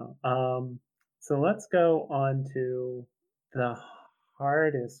 No. So let's go on to the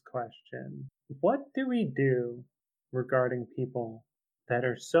hardest question. What do we do regarding people that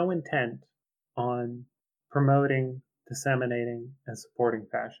are so intent on promoting, disseminating, and supporting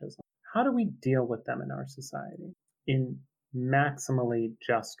fascism? How do we deal with them in our society in maximally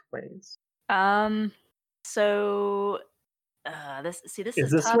just ways? Um, so, this Is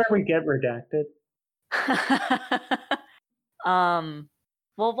is this tough. where we get redacted? Um,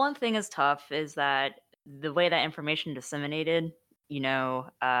 well, one thing is tough is that the way that information disseminated, you know,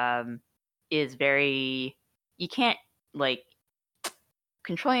 um, is very you can't like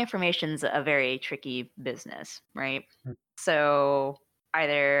controlling information's a very tricky business, right? Mm, So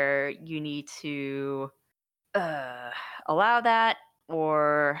either you need to uh, allow that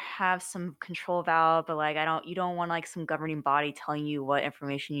or have some control valve, but like you don't want like some governing body telling you what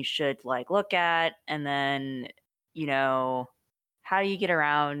information you should like look at, and then you know how do you get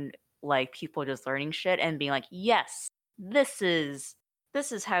around like people just learning shit and being like, yes, this is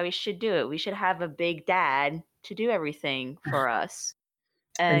this is how we should do it. We should have a big dad to do everything for us.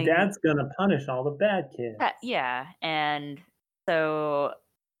 And And dad's gonna punish all the bad kids. yeah, and so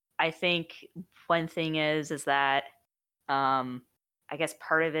I think one thing is that um I guess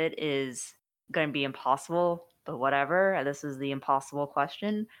part of it is going to be impossible, but whatever. This is the impossible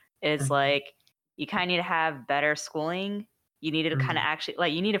question. It's Mhm, like you kind of need to have better schooling. You need to kind of mhm, actually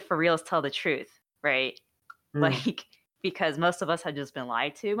like you need to for reals tell the truth, right? mm, Like because most of us have just been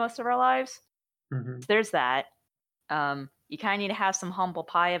lied to most of our lives. mhm, So there's that. You kind of need to have some humble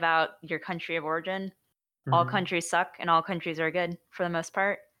pie about your country of origin. All mhm, countries suck and all countries are good for the most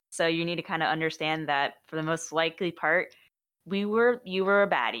part. So you need to kind of understand that for the most likely part, you were a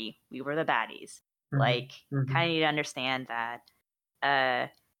baddie. We were the baddies. mhm, Like kind of mhm, need to understand that. Uh,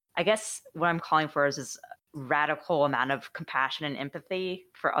 I guess what I'm calling for is this radical amount of compassion and empathy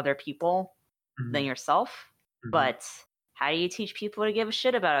for other people than mhm, yourself. mhm, But how do you teach people to give a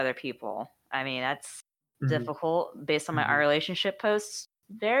shit about other people? I mean, that's mhm, difficult based on our mhm, relationship posts.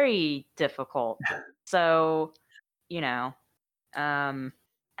 Very difficult. So, you know, um,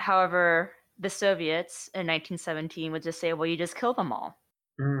 however, the Soviets in 1917 would just say, well, you just kill them all.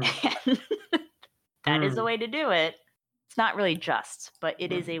 mm, And that is a mm. way to do it. It's not really just, but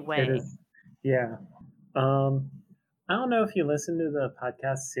it is a It way. is, yeah. Um, I don't know if you listen to the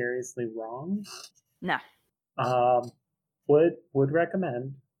podcast Seriously Wrong. No. Um, would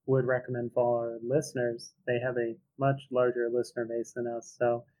recommend. would recommend for our listeners. They have a much larger listener base than us.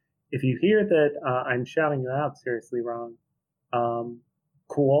 So if you hear that I'm shouting you out seriously wrong, um,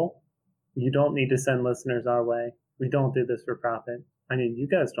 cool. You don't need to send listeners our way. We don't do this for profit. I mean, you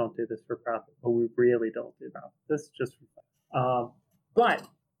guys don't do this for profit, but we really don't do that. This is just for fun. But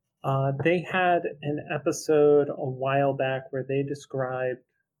they had an episode a while back where they described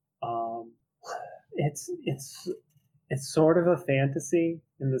um, it's it's sort of a fantasy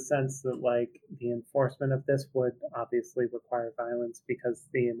in the sense that like the enforcement of this would obviously require violence because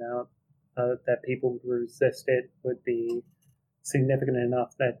the amount that people would resist it would be significant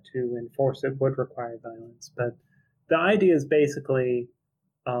enough that to enforce it would require violence. But the idea is basically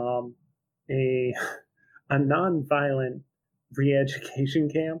um, a a non-violent re-education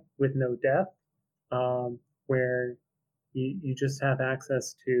camp with no death, where you just have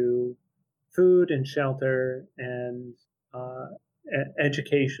access to food and shelter and uh,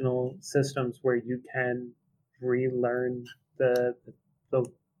 educational systems where you can relearn the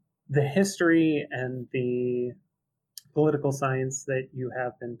the history and the political science that you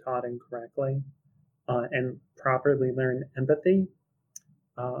have been taught incorrectly, and properly learn empathy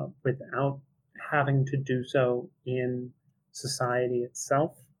without having to do so in society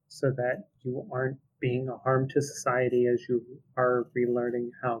itself, so that you aren't being a harm to society as you are relearning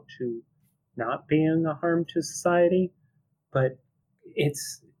how to not being a harm to society. But it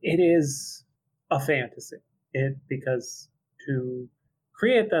is a fantasy. It because to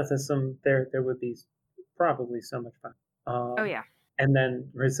create that system, there would be probably so much fun. Oh Um, yeah. and then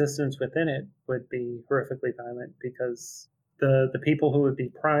resistance within it would be horrifically violent because the people who would be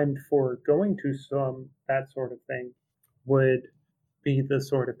primed for going to some that sort of thing would be the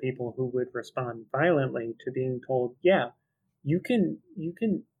sort of people who would respond violently to being told, yeah, you can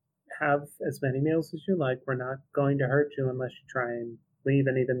have as many meals as you like. We're not going to hurt you unless you try and leave,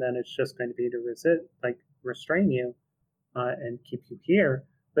 and even then, it's just going to be to resist, like restrain you and keep you here.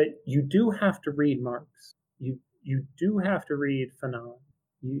 But you do have to read Marx. You do have to read Fanon.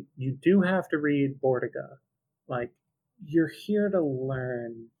 You do have to read Bordiga. Like you're here to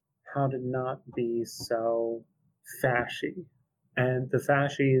learn how to not be so fashy, and the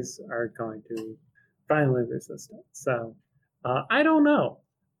fascies are going to finally resist it. So I don't know.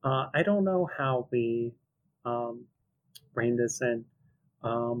 I don't know how we um, rein this in,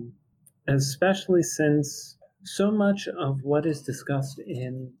 um, especially since so much of what is discussed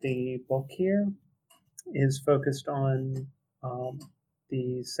in the book here is focused on um,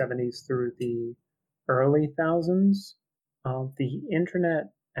 the 70s through the early thousands. The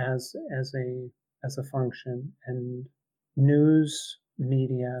internet as a function and news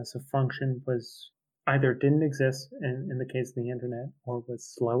media as a function was either didn't exist in the case of the internet or was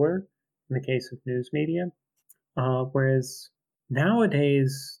slower in the case of news media. Whereas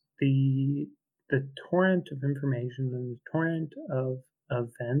nowadays, the torrent of information and the torrent of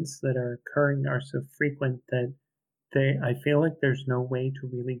events that are occurring are so frequent that I feel like there's no way to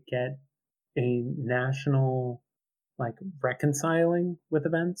really get a national like reconciling with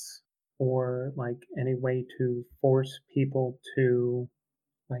events or like any way to force people to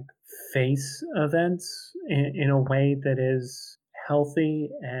like face events in a way that is healthy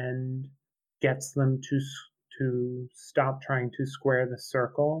and gets them to stop trying to square the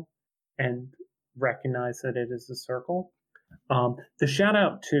circle and recognize that it is a circle. The shout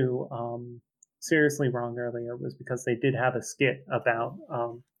out to Seriously Wrong earlier was because they did have a skit about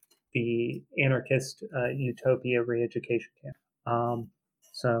the anarchist utopia re-education camp.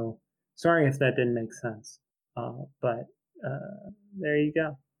 So sorry if that didn't make sense, but there you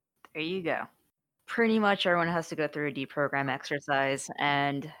go. There you go. Pretty much everyone has to go through a deprogram exercise,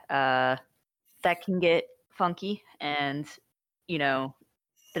 and that can get funky. And you know,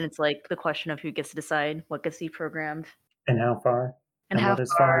 then it's like the question of who gets to decide what gets deprogrammed And how far? and And how what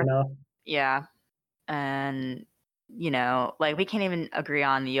is far far. enough? Yeah, and like we can't even agree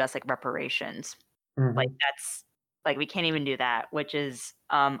on the U.S. like reparations. Like Mm-hmm. that's like we can't even do that, which is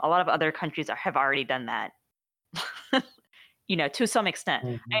a lot of other countries have already done that. To some extent. I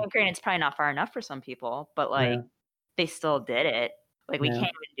Mm-hmm. mean, granted, it's probably not far enough for some people, but like Yeah. they still did it. Like we Yeah.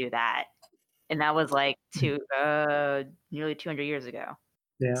 can't even do that, and that was like nearly 200 years ago.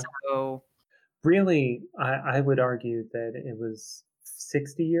 Yeah. So Really, I would argue that it was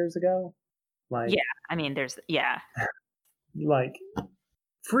 60 years ago. Like, yeah, I mean, there's yeah, like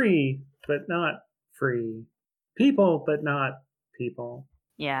free, but not free. People, but not people.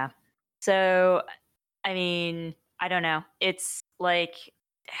 yeah. So I mean, I don't know. It's like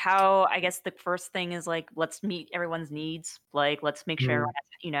how I guess the first thing is like let's meet everyone's needs. Like let's make sure everyone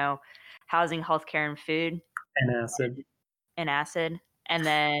Mm. has housing, healthcare, and food And acid. and acid. And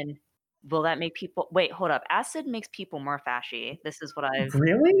then will that make people wait, hold up. Acid makes people more fashy. This is what I've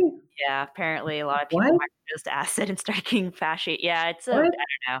Really? yeah, apparently a lot of people What? microdosed acid and started getting fashy. Yeah, it's a I What?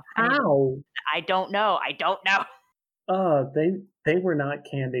 don't know. How? I don't know. I don't know. They were not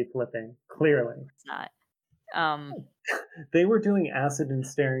candy flipping, clearly. It's not. Um, They were doing acid and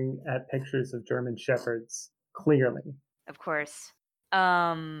staring at pictures of German shepherds, clearly. of course.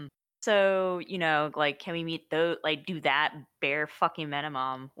 Um, so, like, can we meet those like, do that bare fucking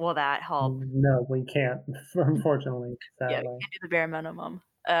minimum? Will that help? No, we can't, unfortunately, Yeah, we sadly. can do the bare minimum.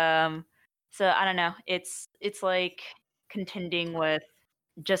 So I don't know. It's like contending with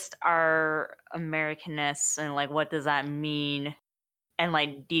just our Americanness and like what does that mean and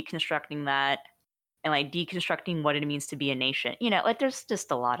like deconstructing that and like deconstructing what it means to be a nation. Like there's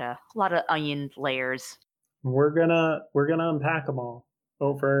just a lot of onion layers. We're gonna unpack them all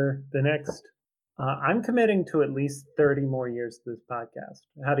over the next. I'm committing to at least 30 more years of this podcast.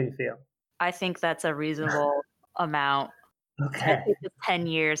 How do you feel? I think that's a reasonable amount. It Okay. takes us 10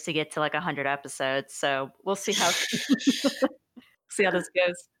 years to get to like 100 episodes, so we'll see how see how this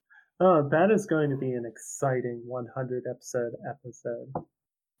goes. Oh, that is going to be an exciting 100 episode.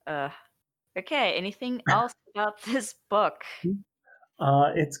 Uh, okay, anything else about this book?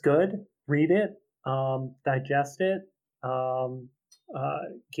 It's good. Read it, digest it, um,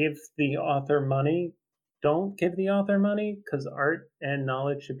 give the author money. Don't give the author money because art and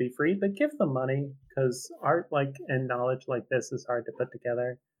knowledge should be free, but give them money because art like and knowledge like this is hard to put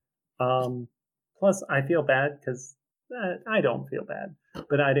together. Um, Plus, I feel bad because I don't feel bad,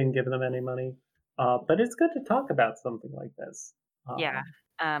 but I didn't give them any money. But it's good to talk about something like this. Yeah,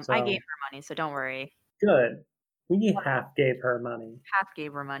 I gave So her money, so don't worry. good. We half gave her money. Half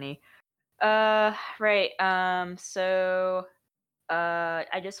gave her money. Right.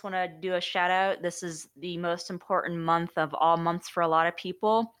 I just want to do a shout out. This is the most important month of all months for a lot of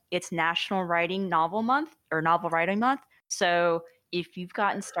people. It's National Writing Novel Month or Novel Writing Month. So if you've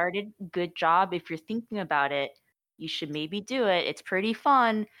gotten started, good job. If you're thinking about it, you should maybe do it. It's pretty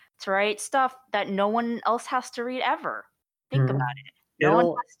fun to write stuff that no one else has to read ever. Think about Mhm. it. No one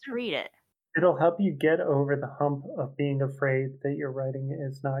It'll has to read it. it'll help you get over the hump of being afraid that your writing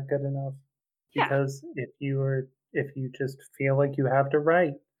is not good enough. Yeah. Because if you just feel like you have to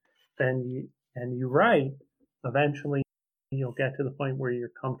write, then you write, eventually you'll get to the point where you're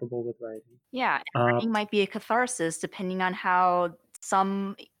comfortable with writing. Yeah, and Uh, writing might be a catharsis depending on how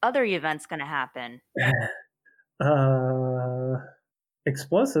some other event's gonna happen. uh,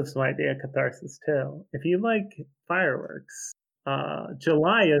 explosives might be a catharsis too. If you like fireworks,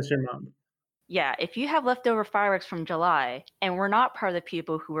 July is your month. Yeah, if you have leftover fireworks from July, and we're not part of the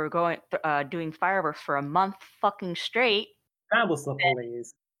people who are doing fireworks for a month fucking straight, That was the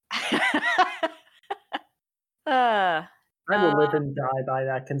police. uh, I will uh, live and die by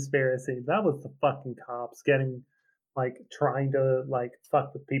that conspiracy. That was the fucking cops getting, like, trying to, like,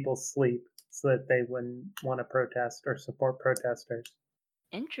 fuck with people's sleep so that they wouldn't want to protest or support protesters.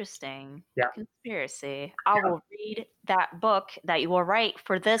 interesting. A Yeah. conspiracy. I will read that book that you will write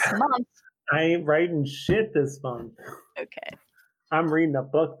for this month. I ain't writing shit this month. Okay, I'm reading a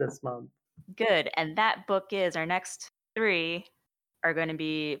book this month. good. And that book is our next 3 are gonna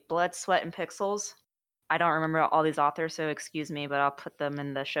be Blood, Sweat, and Pixels. I don't remember all these authors, so excuse me, but I'll put them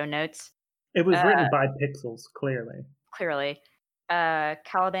in the show notes. It was Uh, written by Pixels, clearly. clearly.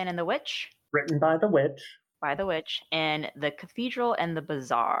 Caliban and the Witch Written by the witch. by the Witch, and The Cathedral and the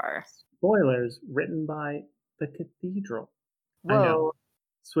Bazaar. Spoilers, written by the cathedral. I know. Whoa.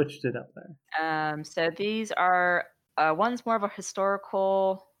 Switched it up there. So these are one's more of a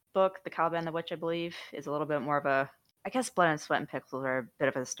historical book. The Caliban and the Witch, I believe, is a little bit more of a. I guess Blood and Sweat and Pixels are a bit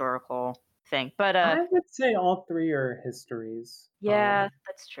of a historical thing, but I would say all three are histories. yeah,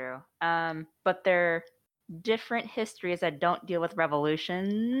 that's true. But they're different histories that don't deal with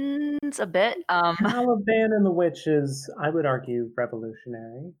revolutions a bit. Caliban and the Witch is, I would argue,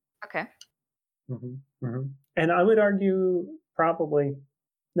 revolutionary. Okay. And I would argue probably,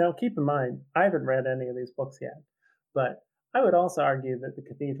 now keep in mind, I haven't read any of these books yet, but I would also argue that The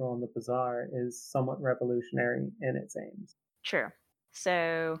Cathedral and the Bazaar is somewhat revolutionary in its aims. True.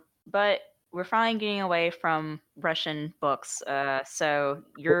 So, but we're finally getting away from Russian books. So Or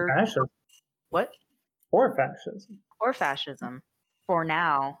you're fascism. what? Or fascism. Or fascism. For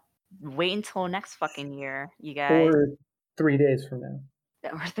now. Wait until next fucking year, you guys. Or 3 days from now.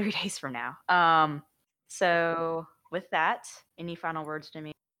 Or 3 days from now. So with that, any final words to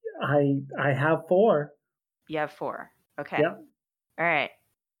me? I have 4. You have 4. Okay. Yep. All right.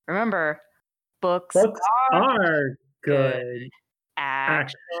 Remember, books Books are are good.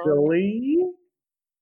 actually Actually.